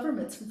stop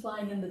governments from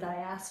flying in the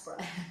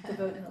diaspora to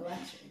vote in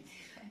elections.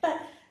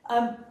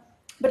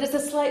 But it's a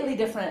slightly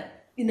different,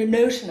 you know,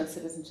 notion of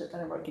citizenship that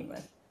I'm working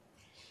with.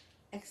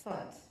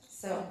 Excellent.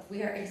 So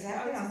we are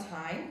exactly on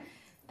time.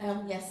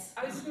 Yes.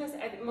 I was just going to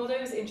say,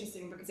 Moldova is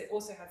interesting because it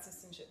also had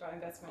citizenship by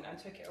investment and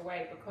took it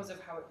away because of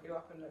how it blew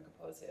up in local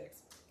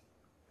politics.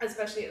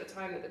 especially at the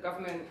time that the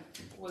government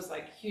was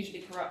like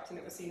hugely corrupt, and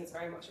it was seen as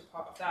very much a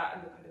part of that,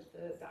 and the kind of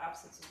the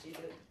absence of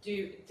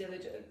due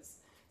diligence.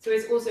 So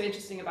it's also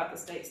interesting about the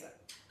states that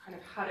kind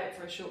of had it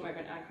for a short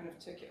moment and kind of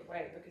took it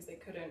away because they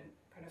couldn't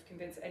kind of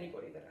convince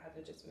anybody that it had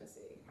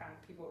legitimacy,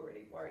 and people were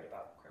really worried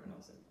about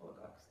criminals and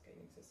oligarchs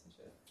gaining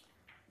citizenship.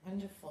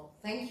 Wonderful,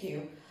 thank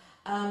you.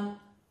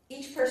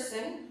 Each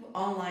person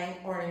online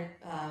or in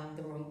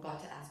the room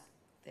got to ask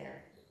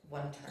their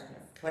one turn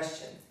of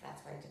questions.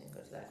 That's why I didn't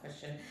go to that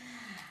question.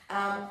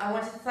 I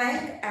want to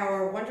thank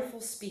our wonderful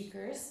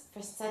speakers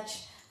for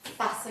such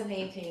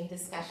fascinating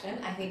discussion.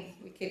 I think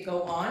we could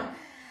go on.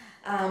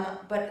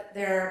 But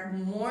there are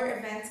more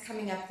events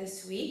coming up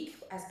this week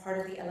as part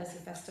of the LSE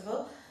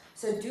Festival.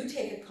 So do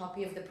take a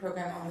copy of the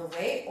program on the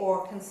way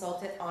or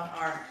consult it on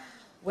our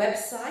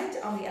website,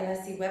 on the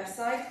LSE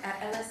website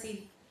at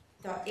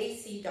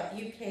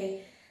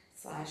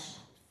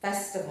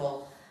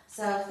lse.ac.uk/festival.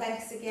 So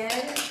thanks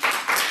again.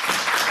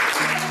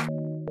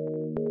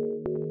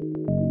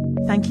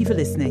 Thank you for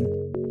listening.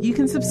 You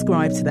can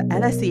subscribe to the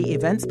LSE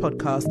Events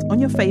podcast on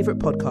your favourite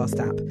podcast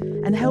app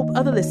and help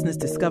other listeners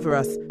discover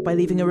us by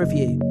leaving a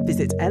review.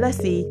 Visit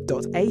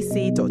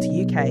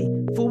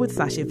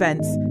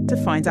lse.ac.uk/events to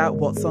find out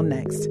what's on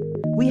next.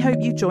 We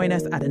hope you join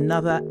us at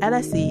another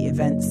LSE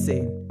event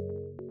soon.